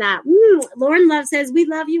are in that. Lauren Love says, we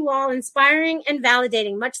love you all, inspiring and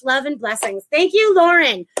validating. Much love and blessings. Thank you,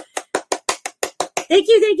 Lauren. Thank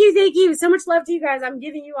you, thank you, thank you. So much love to you guys. I'm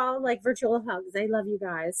giving you all like virtual hugs. I love you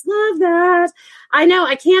guys. Love that. I know.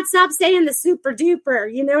 I can't stop saying the super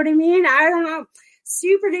duper. You know what I mean? I don't know.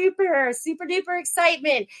 Super duper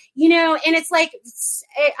excitement, you know, and it's like,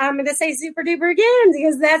 I'm going to say super duper again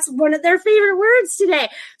because that's one of their favorite words today.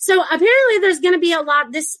 So apparently there's going to be a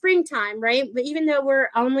lot this springtime, right? But even though we're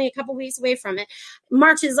only a couple weeks away from it,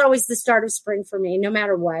 March is always the start of spring for me, no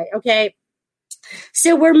matter what. Okay.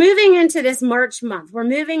 So we're moving into this March month. We're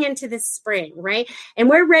moving into this spring, right? And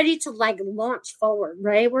we're ready to like launch forward,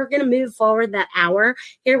 right? We're going to move forward that hour.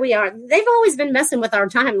 Here we are. They've always been messing with our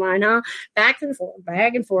timeline, huh? Back and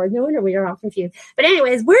forth. No wonder we are all confused. But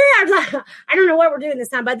anyways, I don't know what we're doing this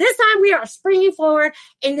time, but this time we are springing forward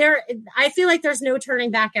and I feel like there's no turning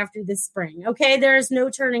back after this spring. Okay. There's no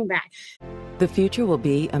turning back. The future will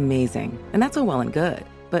be amazing. And that's all well and good.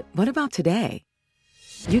 But what about today?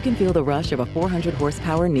 You can feel the rush of a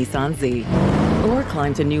 400-horsepower Nissan Z. Or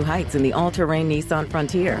climb to new heights in the all-terrain Nissan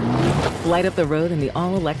Frontier. Light up the road in the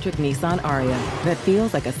all-electric Nissan Ariya that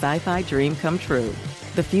feels like a sci-fi dream come true.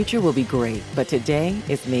 The future will be great, but today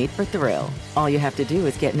is made for thrill. All you have to do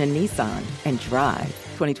is get in a Nissan and drive.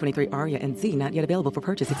 2023 Ariya and Z not yet available for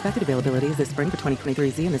purchase. Expected availability is this spring for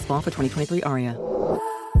 2023 Z and this fall for 2023 Ariya.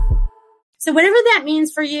 So whatever that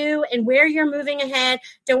means for you and where you're moving ahead,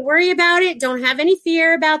 don't worry about it. Don't have any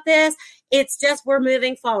fear about this. It's just we're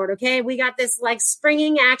moving forward, okay? We got this like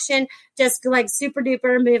springing action, just like super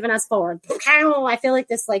duper moving us forward. Pow! I feel like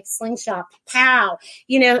this like slingshot. Pow!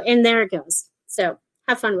 You know, and there it goes. So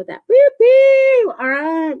have fun with that. Woo-hoo! All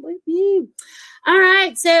right. Woo-hoo. All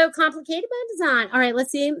right. So complicated by design. All right.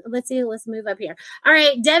 Let's see. Let's move up here. All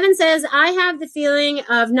right. Devin says, I have the feeling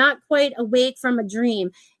of not quite awake from a dream.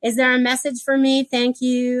 Is there a message for me? Thank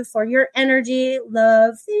you for your energy.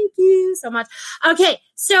 Love. Thank you so much. Okay.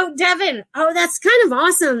 So Devin, that's kind of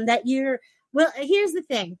awesome that well, here's the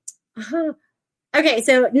thing. Okay.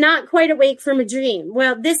 So not quite awake from a dream.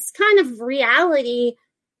 Well, this kind of reality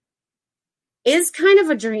is kind of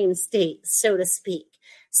a dream state, so to speak.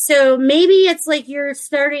 So maybe it's like you're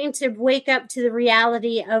starting to wake up to the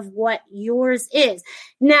reality of what yours is.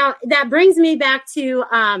 Now, that brings me back to,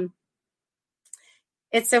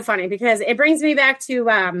 it's so funny because it brings me back to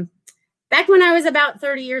back when I was about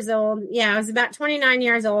 30 years old. Yeah, I was about 29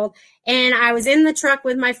 years old, and I was in the truck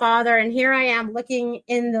with my father, and here I am looking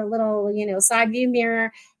in the little, side view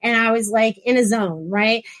mirror, and I was like in a zone,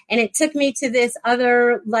 right? And it took me to this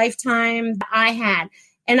other lifetime that I had.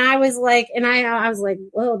 And I was like,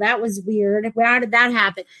 whoa, that was weird. How did that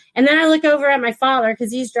happen? And then I look over at my father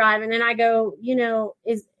because he's driving, and I go,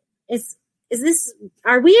 is this,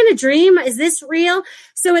 are we in a dream? Is this real?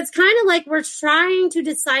 So it's kind of like we're trying to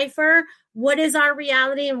decipher what is our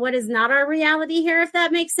reality and what is not our reality here, if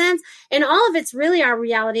that makes sense. And all of it's really our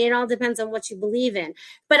reality. It all depends on what you believe in.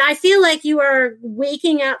 But I feel like you are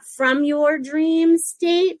waking up from your dream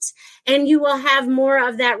state, and you will have more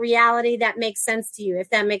of that reality that makes sense to you, if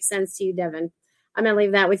that makes sense to you, Devin. I'm going to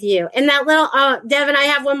leave that with you. And that little, Devin, I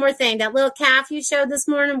have one more thing. That little calf you showed this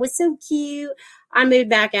morning was so cute. I moved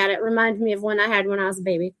back at it. Reminded me of one I had when I was a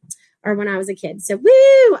baby or when I was a kid. So,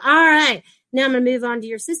 woo! All right. Now I'm going to move on to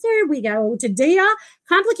your sister. We go to Dia.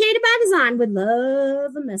 Complicated by Design. Would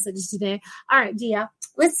love a message today. All right, Dia.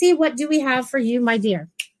 Let's see, what do we have for you, my dear?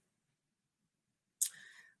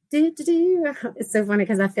 It's so funny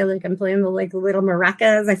because I feel like I'm playing the little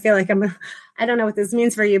maracas. I feel like I don't know what this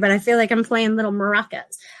means for you, but I feel like I'm playing little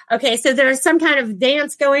maracas. Okay, so there's some kind of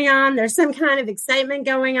dance going on. There's some kind of excitement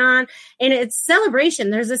going on, and it's celebration.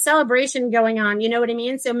 There's a celebration going on. You know what I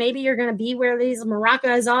mean? So maybe you're going to be where these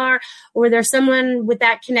maracas are, or there's someone with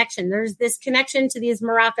that connection. There's this connection to these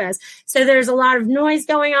maracas. So there's a lot of noise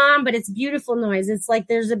going on, but it's beautiful noise. It's like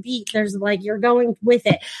there's a beat. There's like you're going with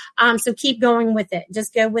it. So keep going with it.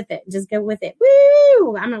 Just go with it. Just go with it.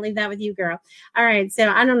 Woo! I'm going to leave that with you, girl. All right. So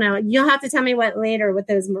I don't know. You'll have to tell me what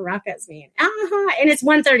those maracas mean. And it's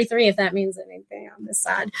 1:33 if that means anything on this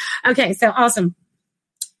side. Okay. So awesome.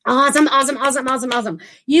 Awesome.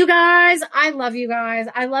 You guys, I love you guys.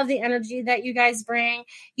 I love the energy that you guys bring.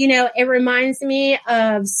 It reminds me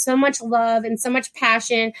of so much love and so much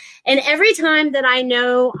passion. And every time that I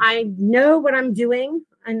know what I'm doing,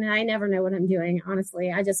 and I never know what I'm doing,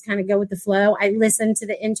 honestly. I just kind of go with the flow. I listen to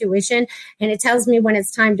the intuition, and it tells me when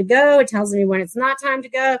it's time to go. It tells me when it's not time to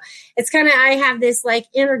go. It's kind of, I have this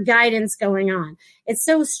inner guidance going on. It's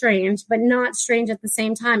so strange, but not strange at the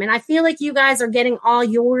same time. And I feel like you guys are getting all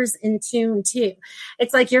yours in tune too.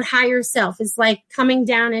 It's like your higher self is like coming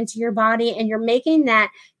down into your body, and you're making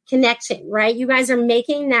that connection, right? You guys are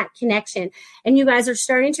making that connection, and you guys are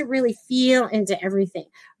starting to really feel into everything.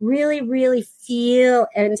 Really, really feel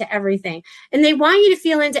into everything. And they want you to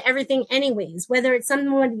feel into everything anyways, whether it's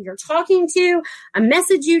someone you're talking to, a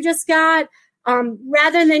message you just got,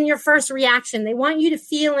 rather than your first reaction. They want you to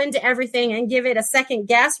feel into everything and give it a second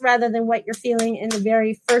guess rather than what you're feeling in the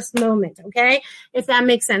very first moment, okay? If that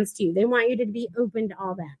makes sense to you. They want you to be open to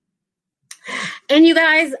all that. And you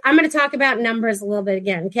guys, I'm going to talk about numbers a little bit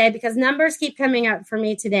again, okay? Because numbers keep coming up for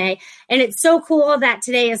me today. And it's so cool that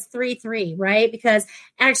today is 3-3, right? Because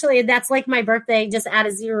actually that's like my birthday, just add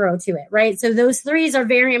a 0 to it, right? So those 3s are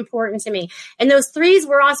very important to me. And those 3s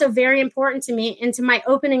were also very important to me into my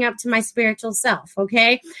opening up to my spiritual self,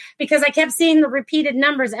 okay? Because I kept seeing the repeated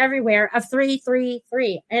numbers everywhere of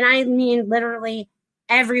 333. And I mean literally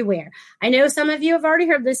everywhere. I know some of you have already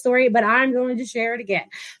heard this story, but I'm going to share it again.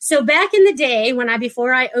 So back in the day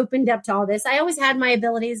before I opened up to all this, I always had my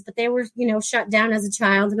abilities, but they were, shut down as a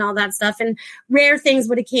child and all that stuff. And rare things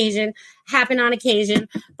would happen on occasion.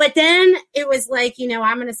 But then it was like,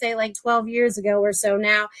 I'm going to say 12 years ago or so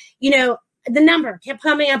now, the number kept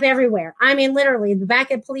coming up everywhere. I mean, literally the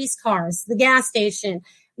back of police cars, the gas station,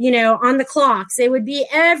 on the clocks, they would be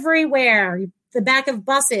everywhere. The back of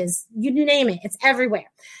buses, you name it, it's everywhere.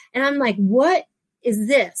 And I'm like, what is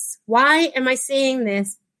this? Why am I seeing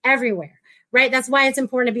this everywhere? Right? That's why it's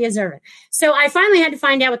important to be observant. So I finally had to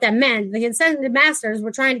find out what that meant. The ascended masters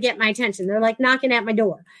were trying to get my attention. They're like knocking at my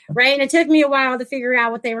door, right? And it took me a while to figure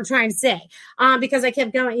out what they were trying to say, because I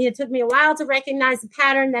kept going. It took me a while to recognize the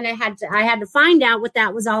pattern. Then I had to find out what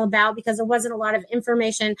that was all about, because there wasn't a lot of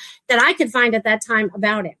information that I could find at that time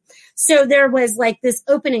about it. So there was this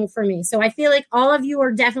opening for me. So I feel like all of you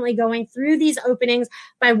are definitely going through these openings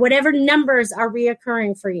by whatever numbers are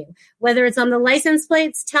reoccurring for you, whether it's on the license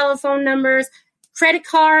plates, telephone numbers, credit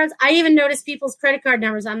cards. I even notice people's credit card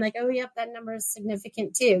numbers. I'm like, oh, yep, that number is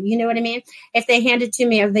significant too. You know what I mean? If they hand it to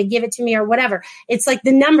me or they give it to me or whatever, it's like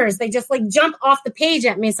the numbers, they just jump off the page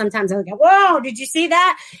at me sometimes. I go, whoa, did you see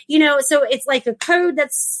that? So it's like a code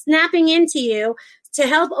that's snapping into you to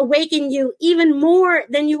help awaken you even more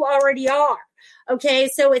than you already are. Okay,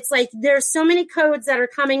 so it's like there's so many codes that are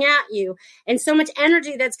coming at you, and so much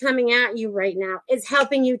energy that's coming at you right now is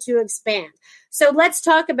helping you to expand. So let's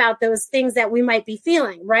talk about those things that we might be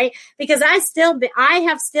feeling, right? Because I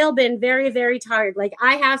have still been very, very tired. Like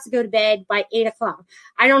I have to go to bed by 8 o'clock.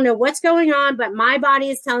 I don't know what's going on, but my body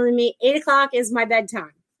is telling me 8 o'clock is my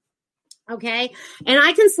bedtime. Okay. And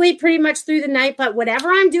I can sleep pretty much through the night, but whatever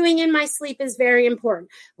I'm doing in my sleep is very important.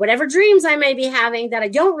 Whatever dreams I may be having that I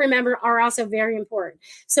don't remember are also very important.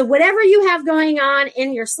 So whatever you have going on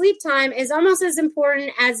in your sleep time is almost as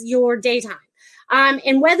important as your daytime.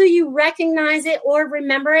 And whether you recognize it or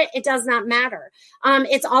remember it, it does not matter.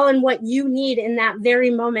 It's all in what you need in that very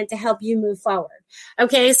moment to help you move forward.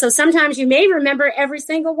 Okay, so sometimes you may remember every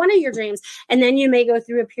single one of your dreams, and then you may go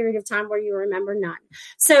through a period of time where you remember none.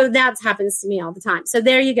 So that happens to me all the time. So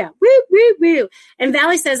there you go. Woo, woo, woo. And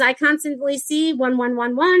Valley says, I constantly see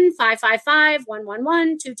 1111, 555,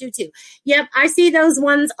 111, 222. Yep, I see those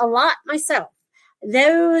ones a lot myself.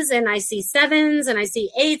 Those, and I see 7s and I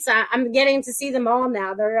see 8s. I'm getting to see them all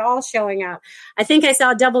now. They're all showing up. I think I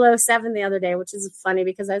saw 007 the other day, which is funny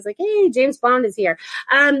because I was like, hey, James Bond is here.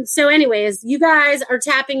 So anyways, you guys are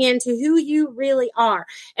tapping into who you really are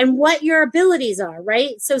and what your abilities are,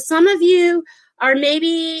 right? So some of you are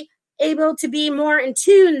maybe able to be more in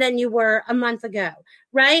tune than you were a month ago,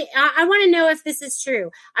 right? I want to know if this is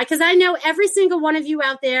true because I know every single one of you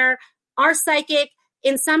out there are psychic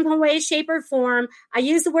in some way, shape, or form. I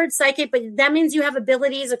use the word psychic, but that means you have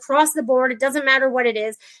abilities across the board. It doesn't matter what it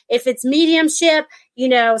is. If it's mediumship,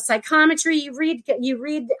 psychometry, you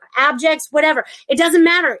read objects, whatever. It doesn't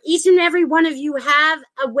matter. Each and every one of you have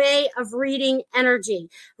a way of reading energy,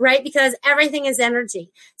 right? Because everything is energy.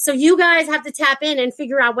 So you guys have to tap in and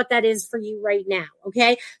figure out what that is for you right now,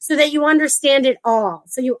 okay? So that you understand it all.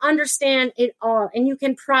 So you understand it all and you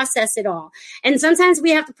can process it all. And sometimes we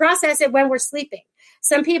have to process it when we're sleeping.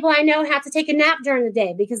 Some people I know have to take a nap during the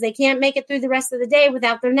day because they can't make it through the rest of the day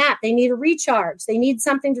without their nap. They need a recharge. They need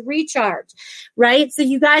something to recharge, right? So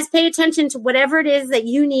you guys pay attention to whatever it is that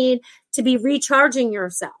you need to be recharging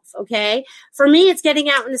yourself, okay? For me, it's getting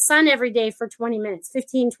out in the sun every day for 20 minutes,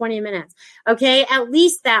 15, 20 minutes, okay? At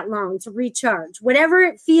least that long to recharge. Whatever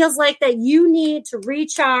it feels like that you need to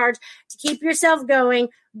recharge, to keep yourself going,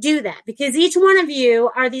 do that. Because each one of you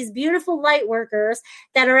are these beautiful light workers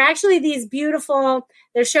that are actually these beautiful,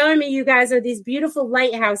 they're showing me you guys are these beautiful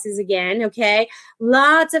lighthouses again, okay?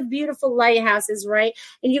 Lots of beautiful lighthouses, right?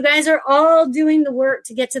 And you guys are all doing the work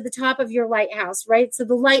to get to the top of your lighthouse, right? So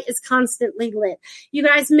the light is constantly lit. You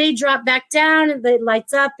guys may drop back down and it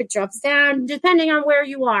lights up, it drops down, depending on where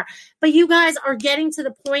you are. But you guys are getting to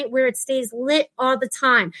the point where it stays lit all the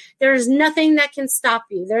time. There's nothing that can stop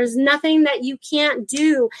you. There's nothing that you can't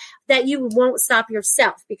do that you won't stop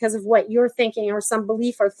yourself because of what you're thinking or some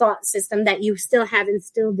belief or thought system that you still have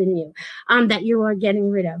instilled in you, that you are getting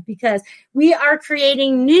rid of, because we are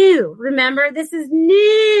creating new. Remember, this is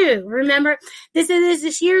new. Remember,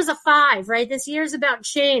 this year's a 5, right? This year's about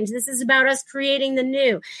change. This is about us creating the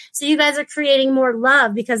new. So you guys are creating more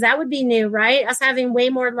love because that would be new, right? Us having way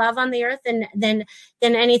more love on the earth than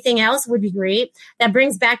anything else would be great. That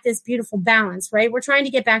brings back this beautiful balance, right? We're trying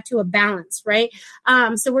to get back to a balance, right?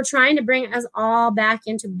 So we're trying to bring us all back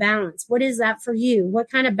into balance. What is that for you?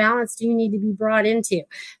 What kind of balance do you need to be brought into?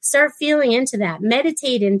 Start feeling into that.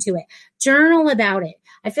 Meditate into it. Journal about it.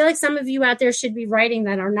 I feel like some of you out there should be writing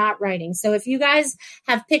that are not writing. So if you guys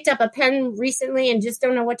have picked up a pen recently and just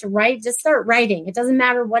don't know what to write, just start writing. It doesn't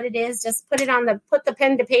matter what it is. Just put the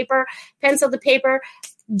pen to paper, pencil to paper,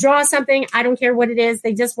 draw something. I don't care what it is.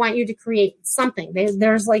 They just want you to create something.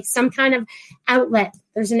 There's like some kind of outlet.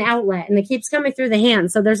 There's an outlet and it keeps coming through the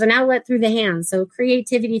hands. So there's an outlet through the hands. So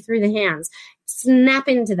creativity through the hands. Snap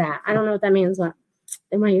into that. I don't know what that means. What?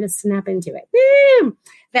 They want you to snap into it. Woo!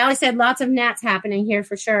 Valley said lots of naps happening here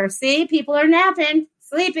for sure. See, people are napping,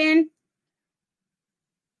 sleeping.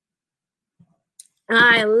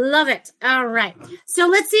 I love it. All right. So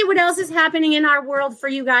let's see what else is happening in our world for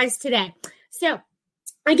you guys today. So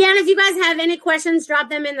again, if you guys have any questions, drop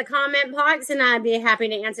them in the comment box and I'd be happy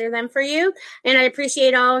to answer them for you. And I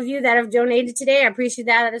appreciate all of you that have donated today. I appreciate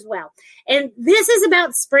that as well. And this is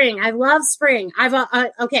about spring. I love spring.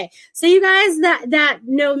 Okay. So you guys that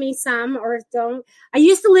know me some or don't, I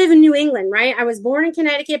used to live in New England, right? I was born in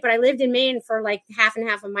Connecticut, but I lived in Maine for like half and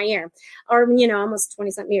half of my year or, almost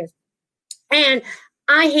 20 something years. And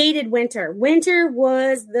I hated winter. Winter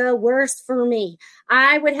was the worst for me.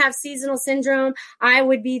 I would have seasonal syndrome. I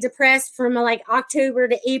would be depressed from like October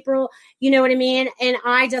to April. You know what I mean? And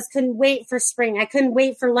I just couldn't wait for spring. I couldn't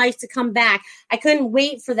wait for life to come back. I couldn't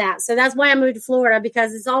wait for that. So that's why I moved to Florida,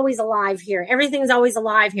 because it's always alive here. Everything's always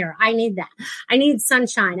alive here. I need that. I need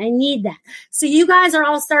sunshine. I need that. So you guys are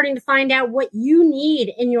all starting to find out what you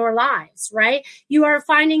need in your lives, right? You are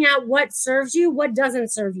finding out what serves you, what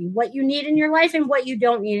doesn't serve you, what you need in your life and what you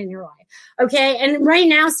don't need in your life. Okay. And right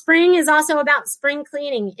now, spring is also about spring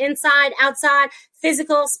cleaning, inside, outside,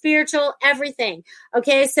 physical, spiritual, everything.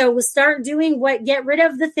 Okay. So we'll start doing get rid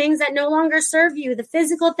of the things that no longer serve you, the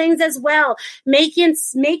physical things as well. Make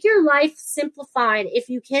your life simplified if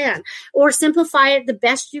you can, or simplify it the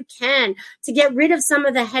best you can to get rid of some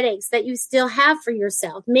of the headaches that you still have for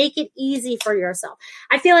yourself. Make it easy for yourself.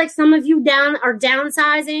 I feel like some of you are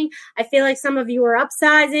downsizing. I feel like some of you are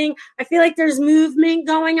upsizing. I feel like there's movement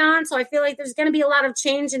going on. So I feel like there's going to be a lot of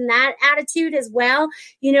change in that attitude as well.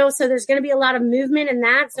 So there's going to be a lot of movement in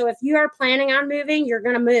that. So if you are planning on moving, you're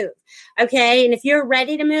going to move. Okay. And if you're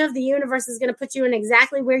ready to move, the universe is going to put you in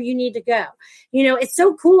exactly where you need to go. It's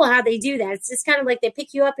so cool how they do that. It's just kind of like they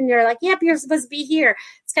pick you up and you're like, yep, you're supposed to be here.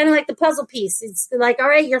 It's kind of like the puzzle piece. It's like, all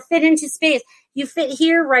right, you're fit into space. You fit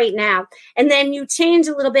here right now. And then you change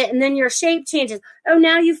a little bit and then your shape changes. Oh,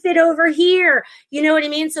 now you fit over here. You know what I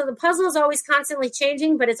mean? So the puzzle is always constantly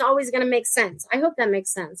changing, but it's always going to make sense. I hope that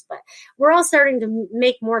makes sense, but we're all starting to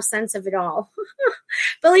make more sense of it all.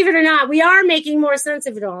 Believe it or not, we are making more sense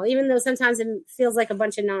of it all, even though sometimes it feels like a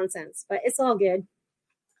bunch of nonsense, but it's all good.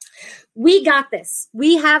 We got this.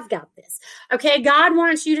 We have got this. Okay. God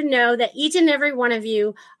wants you to know that each and every one of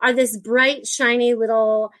you are this bright, shiny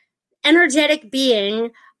little energetic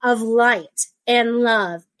being of light and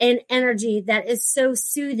love and energy that is so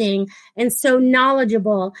soothing and so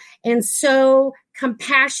knowledgeable and so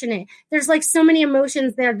compassionate. There's like so many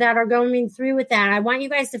emotions there that are going through with that. I want you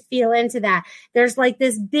guys to feel into that. There's like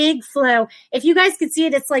this big flow. If you guys could see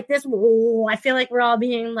it, it's like this. Whoa, I feel like we're all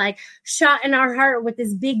being like shot in our heart with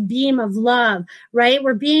this big beam of love, right?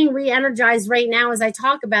 We're being re-energized right now as I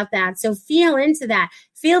talk about that. So feel into that.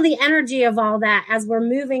 Feel the energy of all that as we're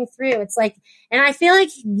moving through. It's like, and I feel like,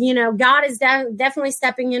 God is definitely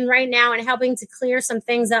stepping in right now and helping to clear some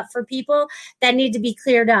things up for people that need to be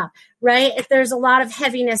cleared up, right? If there's a lot of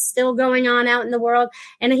heaviness still going on out in the world,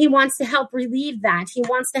 and he wants to help relieve that. He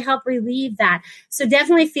wants to help relieve that. So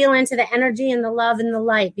definitely feel into the energy and the love and the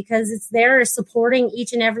light, because it's there supporting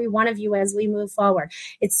each and every one of you as we move forward.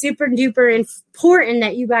 It's super duper important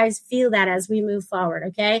that you guys feel that as we move forward.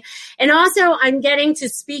 Okay. And also I'm getting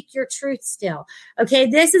to speak your truth still. Okay.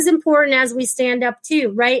 This is important as we stand up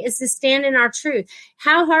too, right? Is to stand in our truth.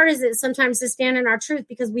 How hard is it sometimes to stand in our truth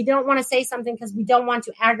because we don't want to say something because we don't want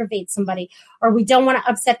to aggravate somebody, or we don't want to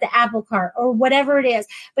upset the apple cart, or whatever it is.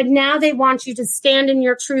 But now they want you to stand in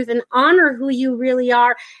your truth and honor who you really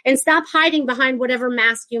are and stop hiding behind whatever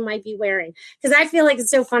mask you might be wearing. Because I feel like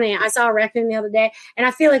it's so funny. I saw a raccoon the other day, and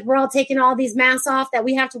I feel like we're all taking all these masks off that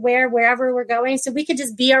we have to wear wherever we're going, so we could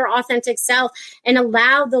just be our authentic self and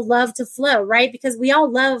allow the love to flow, right? Because we all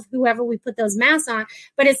love whoever we put those masks on,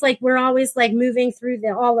 but it's like we're always like moving through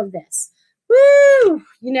all of this. Woo!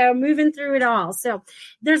 Moving through it all. So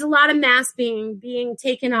there's a lot of masks being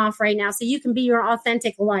taken off right now. So you can be your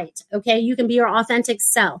authentic light. Okay. You can be your authentic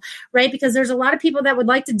self, right? Because there's a lot of people that would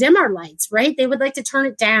like to dim our lights, right? They would like to turn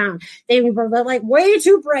it down. They were like way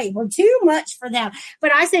too bright. We're too much for them.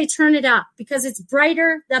 But I say turn it up, because it's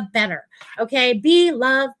brighter, the better. Okay. Be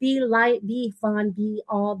love, be light, be fun, be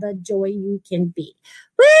all the joy you can be.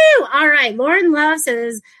 Woo! All right. Lauren Love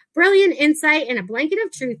says, brilliant insight and a blanket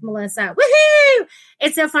of truth, Melissa. Woohoo!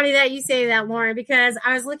 It's so funny that you say that, Lauren, because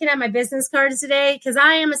I was looking at my business cards today, because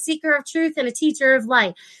I am a seeker of truth and a teacher of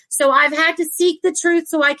light. So I've had to seek the truth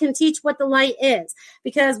so I can teach what the light is,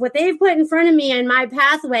 because what they've put in front of me in my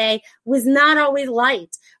pathway was not always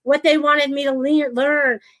light. What they wanted me to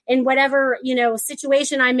learn in whatever,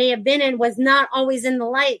 situation I may have been in was not always in the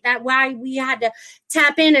light. That's why we had to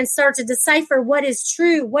tap in and start to decipher what is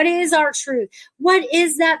true. What is our truth? What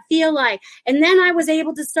is that feel like? And then I was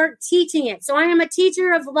able to start teaching it. So I am a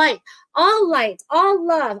teacher of light, all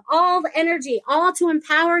love, all energy, all to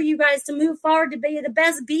empower you guys to move forward to be the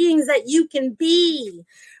best beings that you can be.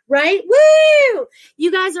 right? Woo!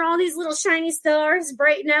 You guys are all these little shiny stars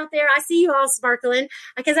brighten out there. I see you all sparkling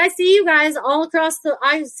because I see you guys all across the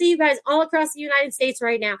United States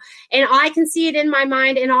right now. And I can see it in my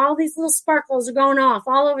mind, and all these little sparkles are going off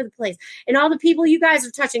all over the place. And all the people you guys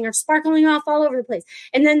are touching are sparkling off all over the place.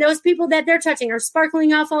 And then those people that they're touching are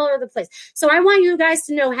sparkling off all over the place. So I want you guys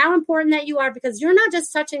to know how important that you are, because you're not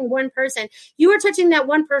just touching one person. You are touching that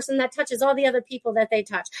one person that touches all the other people that they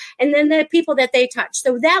touch, and then the people that they touch.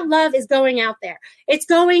 So that love is going out there. It's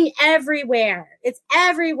going everywhere. It's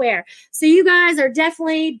everywhere. So you guys are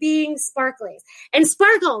definitely being sparklies. And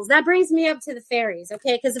sparkles, that brings me up to the fairies,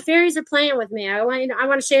 okay? Because the fairies are playing with me. I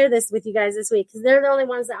want to share this with you guys this week, because they're the only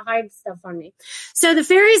ones that hide stuff on me. So the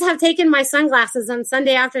fairies have taken my sunglasses on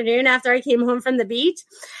Sunday afternoon after I came home from the beach,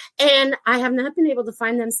 and I have not been able to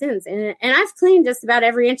find them since. And I've cleaned just about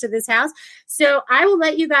every inch of this house. So I will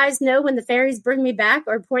let you guys know when the fairies bring me back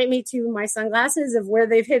or point me to my sunglasses of where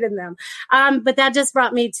they've hidden them. But that just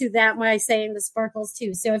brought me to that when I saying the sparkles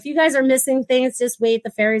too. So if you guys are missing things, just wait.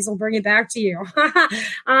 The fairies will bring it back to you.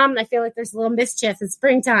 I feel like there's a little mischief. It's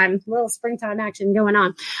springtime, a little springtime action going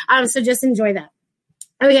on. So just enjoy that.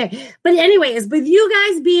 Okay, but anyways, with you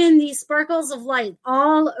guys being these sparkles of light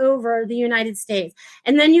all over the United States,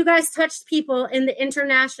 and then you guys touched people in the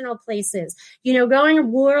international places,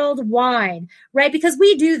 going worldwide, right? Because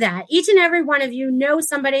we do that. Each and every one of you know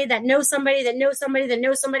somebody that knows somebody that knows somebody that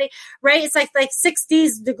knows somebody, right? It's like 60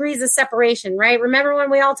 degrees of separation, right? Remember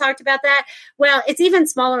when we all talked about that? Well, it's even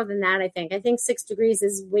smaller than that, I think. I think 6 degrees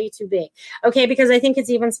is way too big, okay? Because I think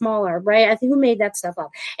it's even smaller, right? I think who made that stuff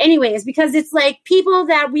up? Anyways, because it's like people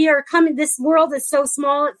that we are coming, this world is so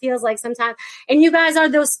small, it feels like sometimes, and you guys are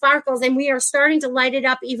those sparkles, and we are starting to light it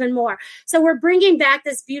up even more. So we're bringing back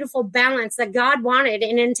this beautiful balance that God wanted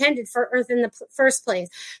and intended for Earth in the first place.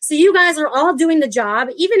 So you guys are all doing the job,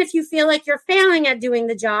 even if you feel like you're failing at doing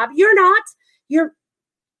the job. You're not.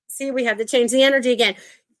 See, we have to change the energy again.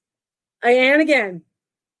 And again.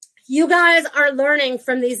 You guys are learning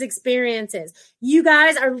from these experiences. You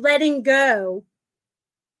guys are letting go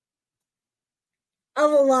of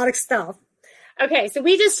a lot of stuff. Okay, so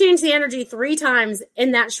we just changed the energy 3 times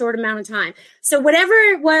in that short amount of time. So whatever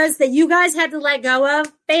it was that you guys had to let go of,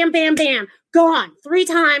 bam, bam, bam, gone. 3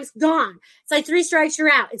 times, gone. It's like 3 strikes, you're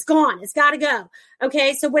out. It's gone. It's got to go.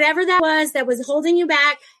 Okay, so whatever that was holding you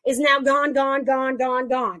back is now gone, gone, gone, gone,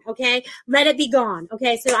 gone. Okay, let it be gone.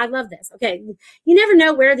 Okay, so I love this. Okay, you never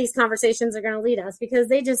know where these conversations are going to lead us, because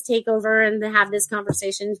they just take over and have this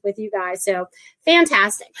conversations with you guys. So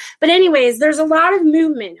fantastic. But anyways, there's a lot of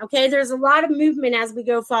movement. Okay, there's a lot of movement as we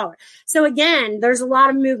go forward. So again, there's a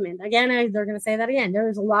lot of movement. Again, they're going to say that again.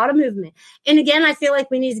 There's a lot of movement. And again, I feel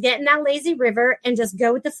like we need to get in that lazy river and just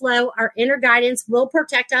go with the flow. Our inner guidance will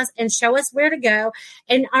protect us and show us where to go.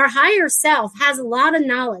 And our higher self has a lot of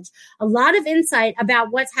knowledge, a lot of insight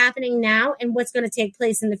about what's happening now and what's going to take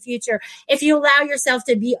place in the future, if you allow yourself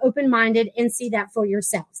to be open-minded and see that for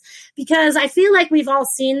yourselves. Because I feel like we've all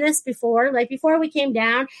seen this before. Like before we came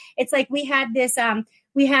down, it's like we had this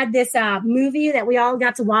movie that we all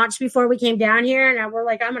got to watch before we came down here. And we're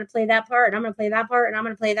like, I'm going to play that part, and I'm going to play that part, and I'm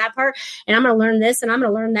going to play that part, and I'm going to learn this, and I'm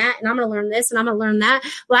going to learn that, and I'm going to learn this, and I'm going to learn that.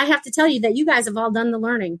 Well, I have to tell you that you guys have all done the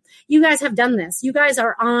learning. You guys have done this. You guys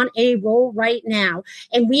are on a roll right now,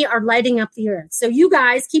 and we are lighting up the earth. So you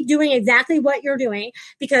guys keep doing exactly what you're doing,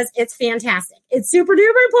 because it's fantastic. It's super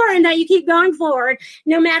duper important that you keep going forward,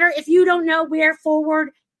 no matter if you don't know where forward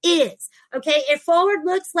is. Okay. If forward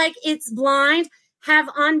looks like it's blind,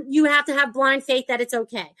 you have to have blind faith that it's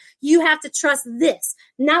okay. You have to trust this,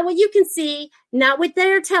 not what you can see, not what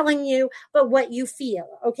they're telling you, but what you feel.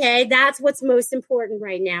 Okay. That's what's most important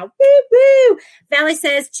right now. Woo woo. Valley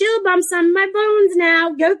says, chill bumps on my bones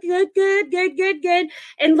now. Go, good, good, good, good, good.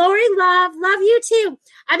 And Lori, love you too.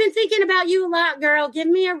 I've been thinking about you a lot, girl. Give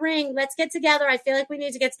me a ring. Let's get together. I feel like we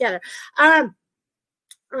need to get together.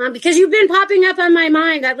 Because you've been popping up on my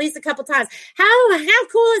mind at least a couple times. How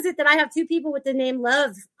cool is it that I have 2 people with the name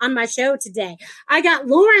Love on my show today? I got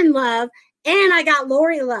Lauren Love and I got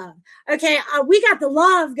Lori Love. Okay, we got the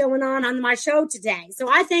love going on my show today. So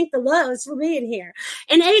I thank the Loves for being here.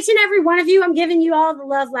 And each and every one of you, I'm giving you all the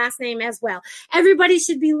Love last name as well. Everybody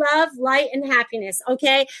should be love, light, and happiness,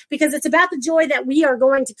 okay? Because it's about the joy that we are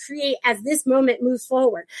going to create as this moment moves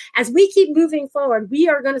forward. As we keep moving forward, we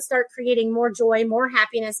are going to start creating more joy, more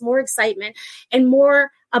happiness, more excitement, and more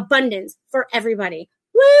abundance for everybody.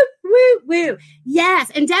 Woo, woo. woo, woo.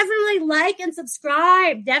 Yes. And definitely like and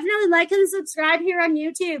subscribe. Definitely like and subscribe here on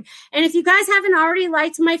YouTube. And if you guys haven't already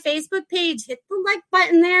liked my Facebook page, hit the like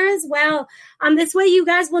button there as well. This way you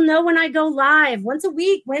guys will know when I go live once a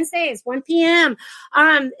week, Wednesdays, 1 p.m.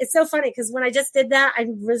 It's so funny because when I just did that, I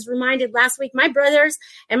was reminded last week, my brothers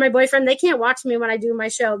and my boyfriend, they can't watch me when I do my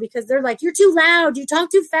show because they're like, you're too loud. You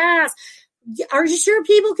talk too fast. Are you sure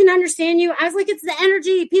people can understand you? I was like, it's the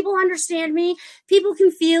energy. People understand me. People can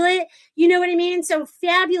feel it. You know what I mean? So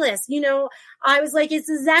fabulous. I was like, it's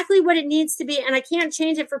exactly what it needs to be. And I can't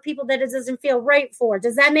change it for people that it doesn't feel right for.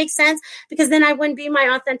 Does that make sense? Because then I wouldn't be my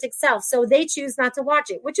authentic self. So they choose not to watch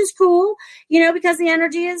it, which is cool, because the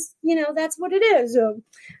energy is, that's what it is. So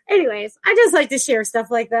anyways, I just like to share stuff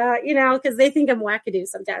like that, because they think I'm wackadoo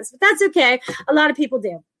sometimes, but that's okay. A lot of people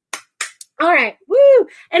do. All right. Woo.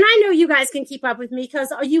 And I know you guys can keep up with me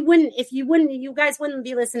because you guys wouldn't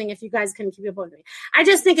be listening if you guys couldn't keep up with me. I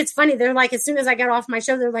just think it's funny. They're like, as soon as I got off my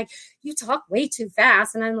show, they're like, you talk way too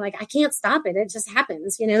fast. And I'm like, I can't stop it. It just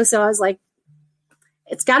happens, So I was like,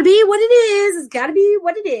 it's got to be what it is. It's got to be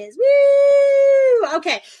what it is. Woo!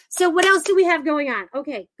 Okay. So what else do we have going on?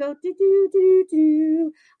 Okay. Go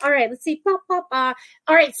do. All right. Let's see. All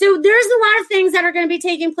right. So there's a lot of things that are going to be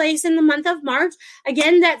taking place in the month of March.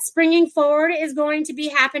 Again, that springing forward is going to be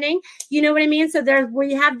happening. You know what I mean? So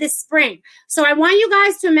we have this spring. So I want you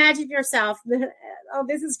guys to imagine yourself. Oh,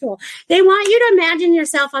 this is cool. They want you to imagine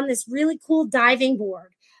yourself on this really cool diving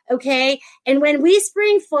board. Okay. And when we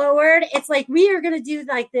spring forward, it's like we are going to do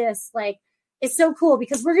like this. Like, it's so cool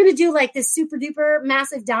because we're going to do like this super duper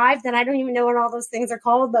massive dive that I don't even know what all those things are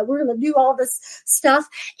called, but we're going to do all this stuff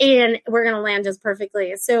and we're going to land just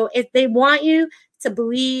perfectly. So if they want you to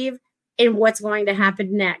believe in what's going to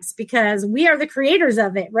happen next, because we are the creators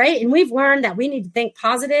of it, right? And we've learned that we need to think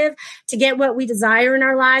positive to get what we desire in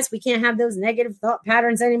our lives. We can't have those negative thought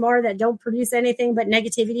patterns anymore that don't produce anything but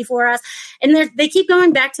negativity for us. And they keep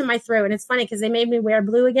going back to my throat. And it's funny because they made me wear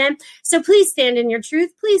blue again. So please stand in your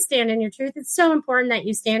truth. Please stand in your truth. It's so important that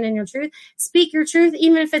you stand in your truth. Speak your truth,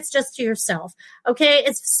 even if it's just to yourself. Okay.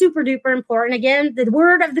 It's super duper important. Again, the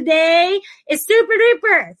word of the day is super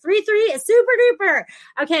duper. 3-3 is super duper.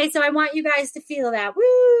 Okay. So I want you guys to feel that.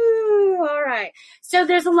 Woo! All right. So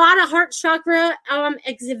there's a lot of heart chakra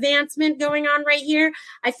advancement going on right here.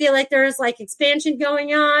 I feel like there's like expansion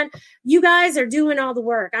going on. You guys are doing all the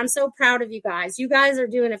work. I'm so proud of you guys. You guys are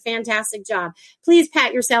doing a fantastic job. Please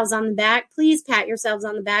pat yourselves on the back. Please pat yourselves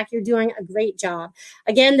on the back. You're doing a great job.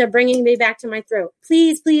 Again, they're bringing me back to my throat.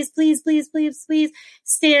 Please, please, please, please, please, please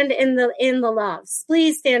stand in the love.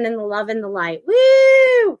 Please stand in the love and the light.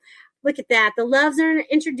 Woo! Look at that. The Loves are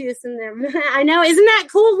introducing them. I know. Isn't that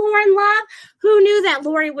cool, Lauren Love? Who knew that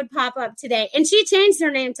Lori would pop up today? And she changed her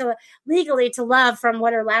name legally to Love from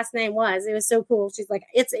what her last name was. It was so cool. She's like,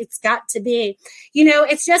 it's got to be.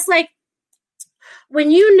 It's just like when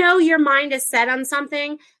your mind is set on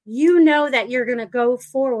something, that you're going to go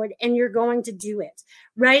forward and you're going to do it,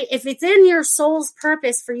 right? If it's in your soul's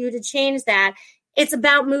purpose for you to change that, it's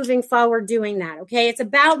about moving forward doing that, okay? It's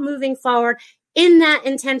about moving forward in that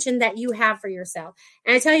intention that you have for yourself.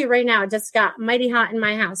 And I tell you right now, it just got mighty hot in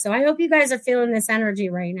my house. So I hope you guys are feeling this energy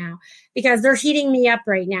right now because they're heating me up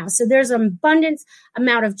right now. So there's an abundance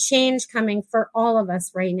amount of change coming for all of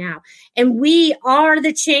us right now. And we are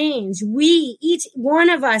the change. Each one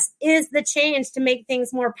of us is the change to make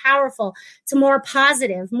things more powerful, to more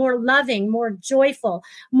positive, more loving, more joyful,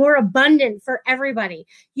 more abundant for everybody.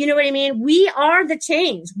 You know what I mean? We are the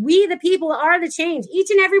change. We, the people, are the change. Each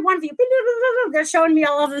and every one of you. They're showing me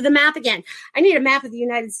all over the map again. I need a map of the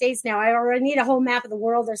United States now. I already need a whole map of the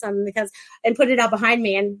world or something and put it out behind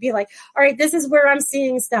me and be like, all right, this is where I'm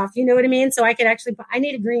seeing stuff. You know what I mean? So I could I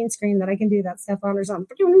need a green screen that I can do that stuff on or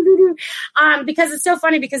something. Because it's so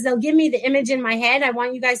funny because they'll give me the image in my head. I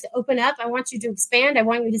want you guys to open up. I want you to expand. I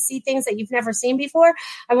want you to see things that you've never seen before.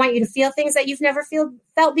 I want you to feel things that you've never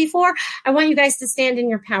felt before. I want you guys to stand in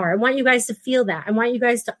your power. I want you guys to feel that. I want you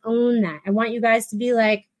guys to own that. I want you guys to be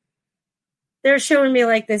like, they're showing me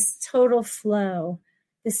like this total flow,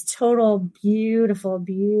 this total beautiful,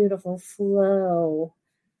 beautiful flow.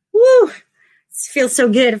 Woo! It feels so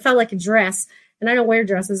good. It felt like a dress. And I don't wear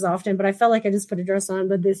dresses often, but I felt like I just put a dress on,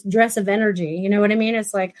 but this dress of energy, you know what I mean?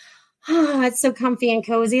 It's like, oh, it's so comfy and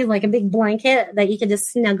cozy, like a big blanket that you can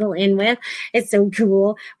just snuggle in with. It's so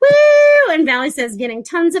cool. Woo! And Valley says, getting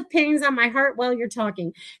tons of pings on my heart while you're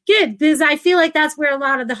talking. Good, because I feel like that's where a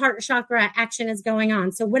lot of the heart chakra action is going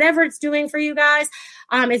on. So whatever it's doing for you guys,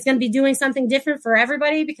 it's going to be doing something different for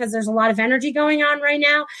everybody because there's a lot of energy going on right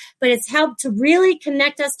now. But it's helped to really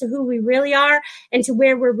connect us to who we really are and to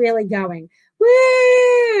where we're really going.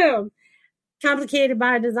 Woo! Complicated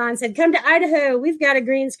by Design said, come to Idaho. We've got a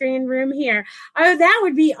green screen room here. Oh, that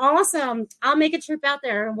would be awesome. I'll make a trip out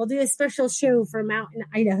there and we'll do a special show from out in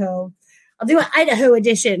Idaho. I'll do an Idaho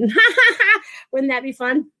edition. Wouldn't that be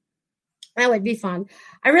fun? That would be fun.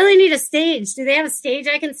 I really need a stage. Do they have a stage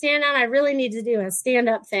I can stand on? I really need to do a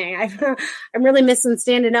stand-up thing. I'm really missing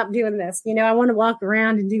standing up doing this. You know, I want to walk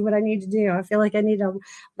around and do what I need to do. I feel like I need to,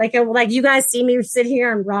 like you guys see me sit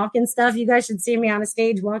here and rock and stuff. You guys should see me on a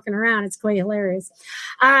stage walking around. It's quite hilarious.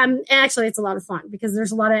 And actually, it's a lot of fun because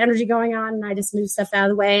there's a lot of energy going on and I just move stuff out of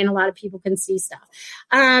the way and a lot of people can see stuff.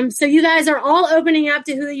 So you guys are all opening up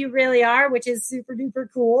to who you really are, which is super duper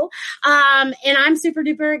cool. And I'm super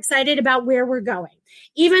duper excited about where we're going.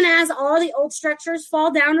 Even as all the old structures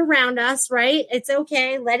fall down around us, right? It's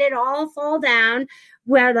okay. Let it all fall down.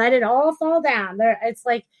 Let it all fall down. It's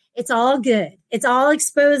like, it's all good. It's all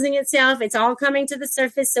exposing itself. It's all coming to the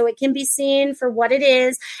surface so it can be seen for what it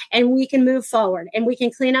is and we can move forward and we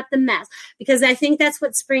can clean up the mess because I think that's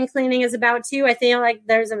what spring cleaning is about too. I feel like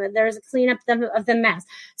there's a cleanup of the mess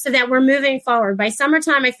so that we're moving forward. By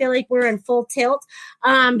summertime, I feel like we're in full tilt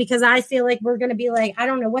because I feel like we're going to be like, I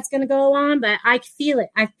don't know what's going to go on, but I feel it.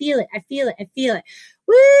 I feel it. I feel it. I feel it.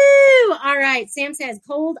 Woo! All right. Sam says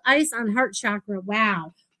cold ice on heart chakra.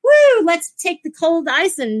 Wow. Woo! Let's take the cold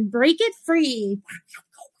ice and break it free.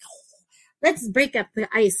 Let's break up the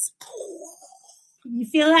ice. You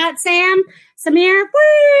feel that, Sam? Samir?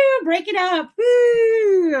 Woo! Break it up.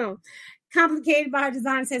 Woo! Complicated by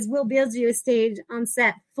Design says, we'll build you a stage on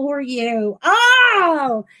set for you.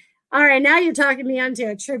 Oh! All right, now you're talking me onto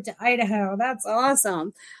a trip to Idaho. That's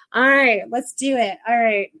awesome. All right, let's do it. All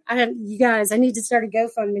right, you guys, I need to start a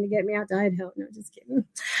GoFundMe to get me out to Idaho. No, just kidding.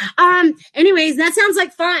 Anyways, that sounds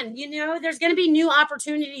like fun. You know, there's going to be new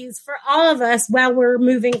opportunities for all of us while we're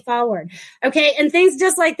moving forward. Okay, and things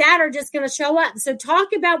just like that are just going to show up. So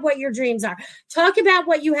talk about what your dreams are. Talk about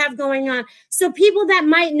what you have going on. So people that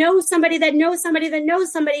might know somebody that knows somebody that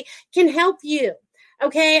knows somebody can help you.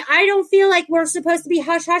 Okay, I don't feel like we're supposed to be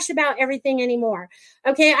hush-hush about everything anymore.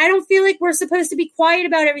 Okay, I don't feel like we're supposed to be quiet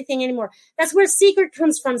about everything anymore. That's where secret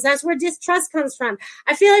comes from. That's where distrust comes from.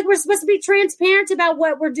 I feel like we're supposed to be transparent about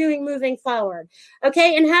what we're doing moving forward.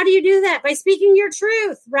 Okay, and how do you do that? By speaking your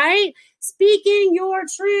truth, right? Speaking your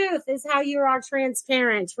truth is how you are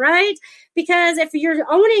transparent, right? Because if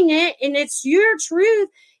you're owning it and it's your truth,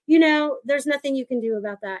 you know, there's nothing you can do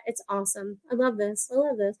about that. It's awesome. I love this. I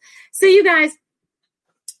love this. So you guys,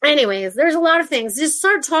 anyways, there's a lot of things. Just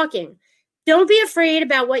start talking. Don't be afraid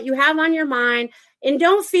about what you have on your mind. And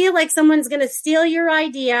don't feel like someone's going to steal your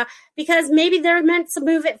idea because maybe they're meant to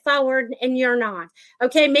move it forward and you're not.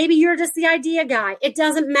 Okay, maybe you're just the idea guy. It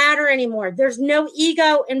doesn't matter anymore. There's no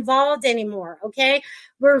ego involved anymore. Okay,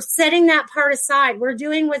 we're setting that part aside. We're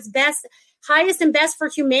doing what's best, highest and best for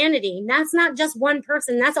humanity. And that's not just one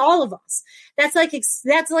person. That's all of us. That's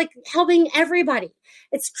like helping everybody.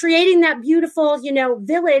 It's creating that beautiful, you know,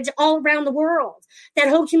 village all around the world, that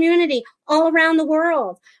whole community all around the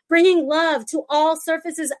world, bringing love to all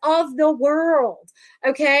surfaces of the world.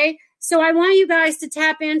 Okay. So I want you guys to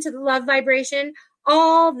tap into the love vibration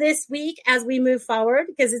all this week as we move forward,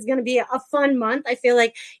 because it's going to be a fun month. I feel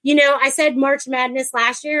like, you know, I said March Madness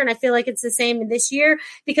last year, and I feel like it's the same this year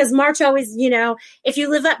because March always, you know, if you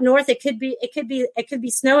live up north, it could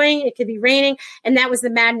be snowing, it could be raining, and that was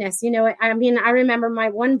the madness. You know, I mean, I remember my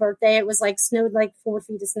one birthday, it was like snowed like 4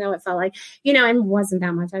 feet of snow. It felt like, you know, and it wasn't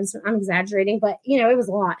that much. I'm exaggerating, but you know, it was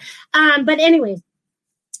a lot. But anyways.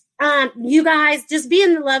 You guys just be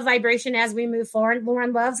in the love vibration as we move forward.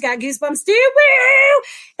 Lauren Love's got goosebumps too. Woo!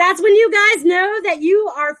 That's when you guys know that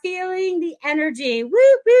you are feeling the energy. Woo,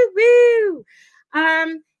 woo, woo.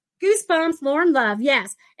 Goosebumps, Lauren Love.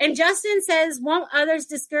 Yes. And Justin says, won't others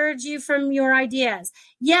discourage you from your ideas?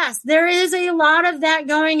 Yes, there is a lot of that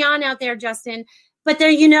going on out there, Justin. But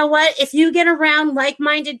there, you know what? If you get around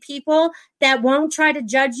like-minded people that won't try to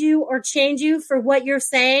judge you or change you for what you're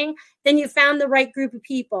saying, then you found the right group of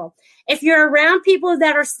people. If you're around people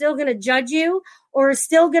that are still going to judge you or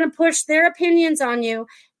still going to push their opinions on you,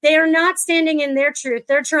 they are not standing in their truth.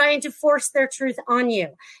 They're trying to force their truth on you,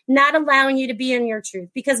 not allowing you to be in your truth.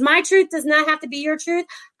 Because my truth does not have to be your truth.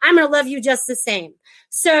 I'm going to love you just the same.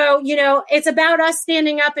 So, you know, it's about us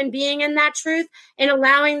standing up and being in that truth and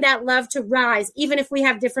allowing that love to rise, even if we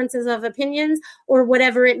have differences of opinions or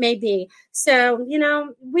whatever it may be. So, you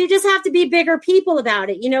know, we just have to be bigger people about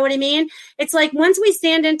it. You know what I mean? It's like once we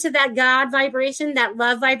stand into that God vibration, that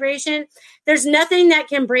love vibration, there's nothing that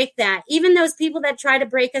can break that. Even those people that try to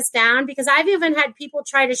break us down, because I've even had people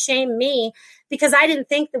try to shame me because I didn't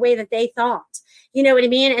think the way that they thought. You know what I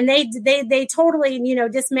mean? And they totally,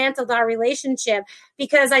 dismantled our relationship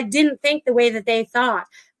because I didn't think the way that they thought.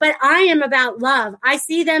 But I am about love. I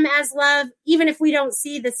see them as love, even if we don't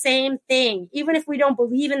see the same thing, even if we don't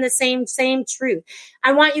believe in the same truth.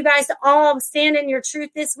 I want you guys to all stand in your truth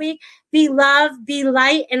this week. Be love, be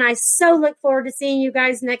light. And I so look forward to seeing you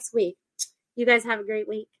guys next week. You guys have a great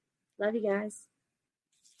week. Love you guys.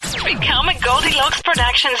 Become a Goldilocks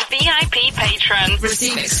Productions VIP patron.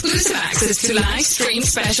 Receive exclusive access to live stream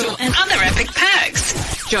special and other epic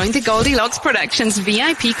perks. Join the Goldilocks Productions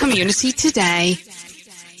VIP community today.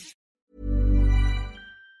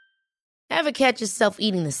 Ever catch yourself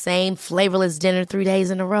eating the same flavorless dinner 3 days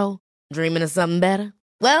in a row? Dreaming of something better?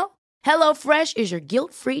 Well, HelloFresh is your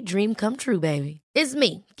guilt-free dream come true, baby. It's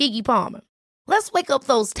me, Keke Palmer. Let's wake up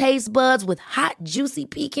those taste buds with hot, juicy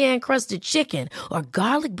pecan-crusted chicken or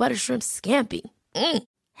garlic butter shrimp scampi.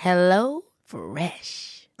 Hello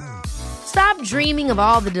Fresh. Stop dreaming of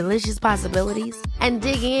all the delicious possibilities and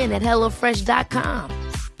dig in at HelloFresh.com.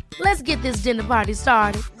 Let's get this dinner party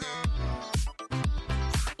started.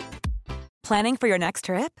 Planning for your next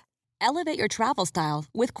trip? Elevate your travel style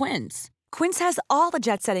with Quince. Quince has all the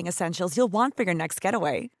jet-setting essentials you'll want for your next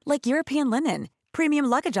getaway, like European linen, premium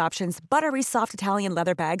luggage options, buttery soft Italian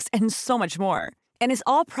leather bags, and so much more. And is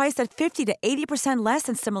all priced at 50 to 80% less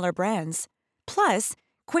than similar brands. Plus,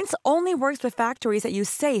 Quince only works with factories that use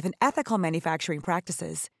safe and ethical manufacturing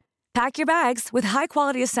practices. Pack your bags with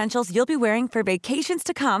high-quality essentials you'll be wearing for vacations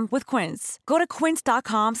to come with Quince. Go to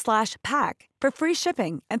quince.com/pack for free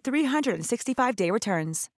shipping and 365-day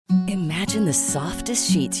returns. Imagine the softest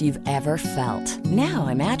sheets you've ever felt. Now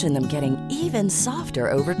imagine them getting even softer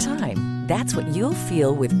over time. That's what you'll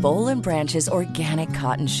feel with Boll & Branch's organic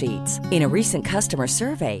cotton sheets. In a recent customer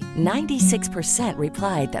survey, 96%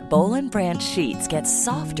 replied that Boll & Branch sheets get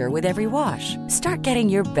softer with every wash. Start getting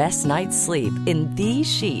your best night's sleep in these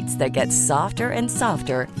sheets that get softer and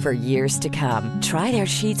softer for years to come. Try their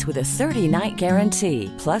sheets with a 30-night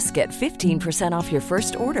guarantee. Plus, get 15% off your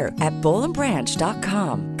first order at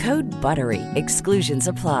bollandbranch.com. Code BUTTERY. Exclusions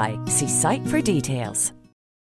apply. See site for details.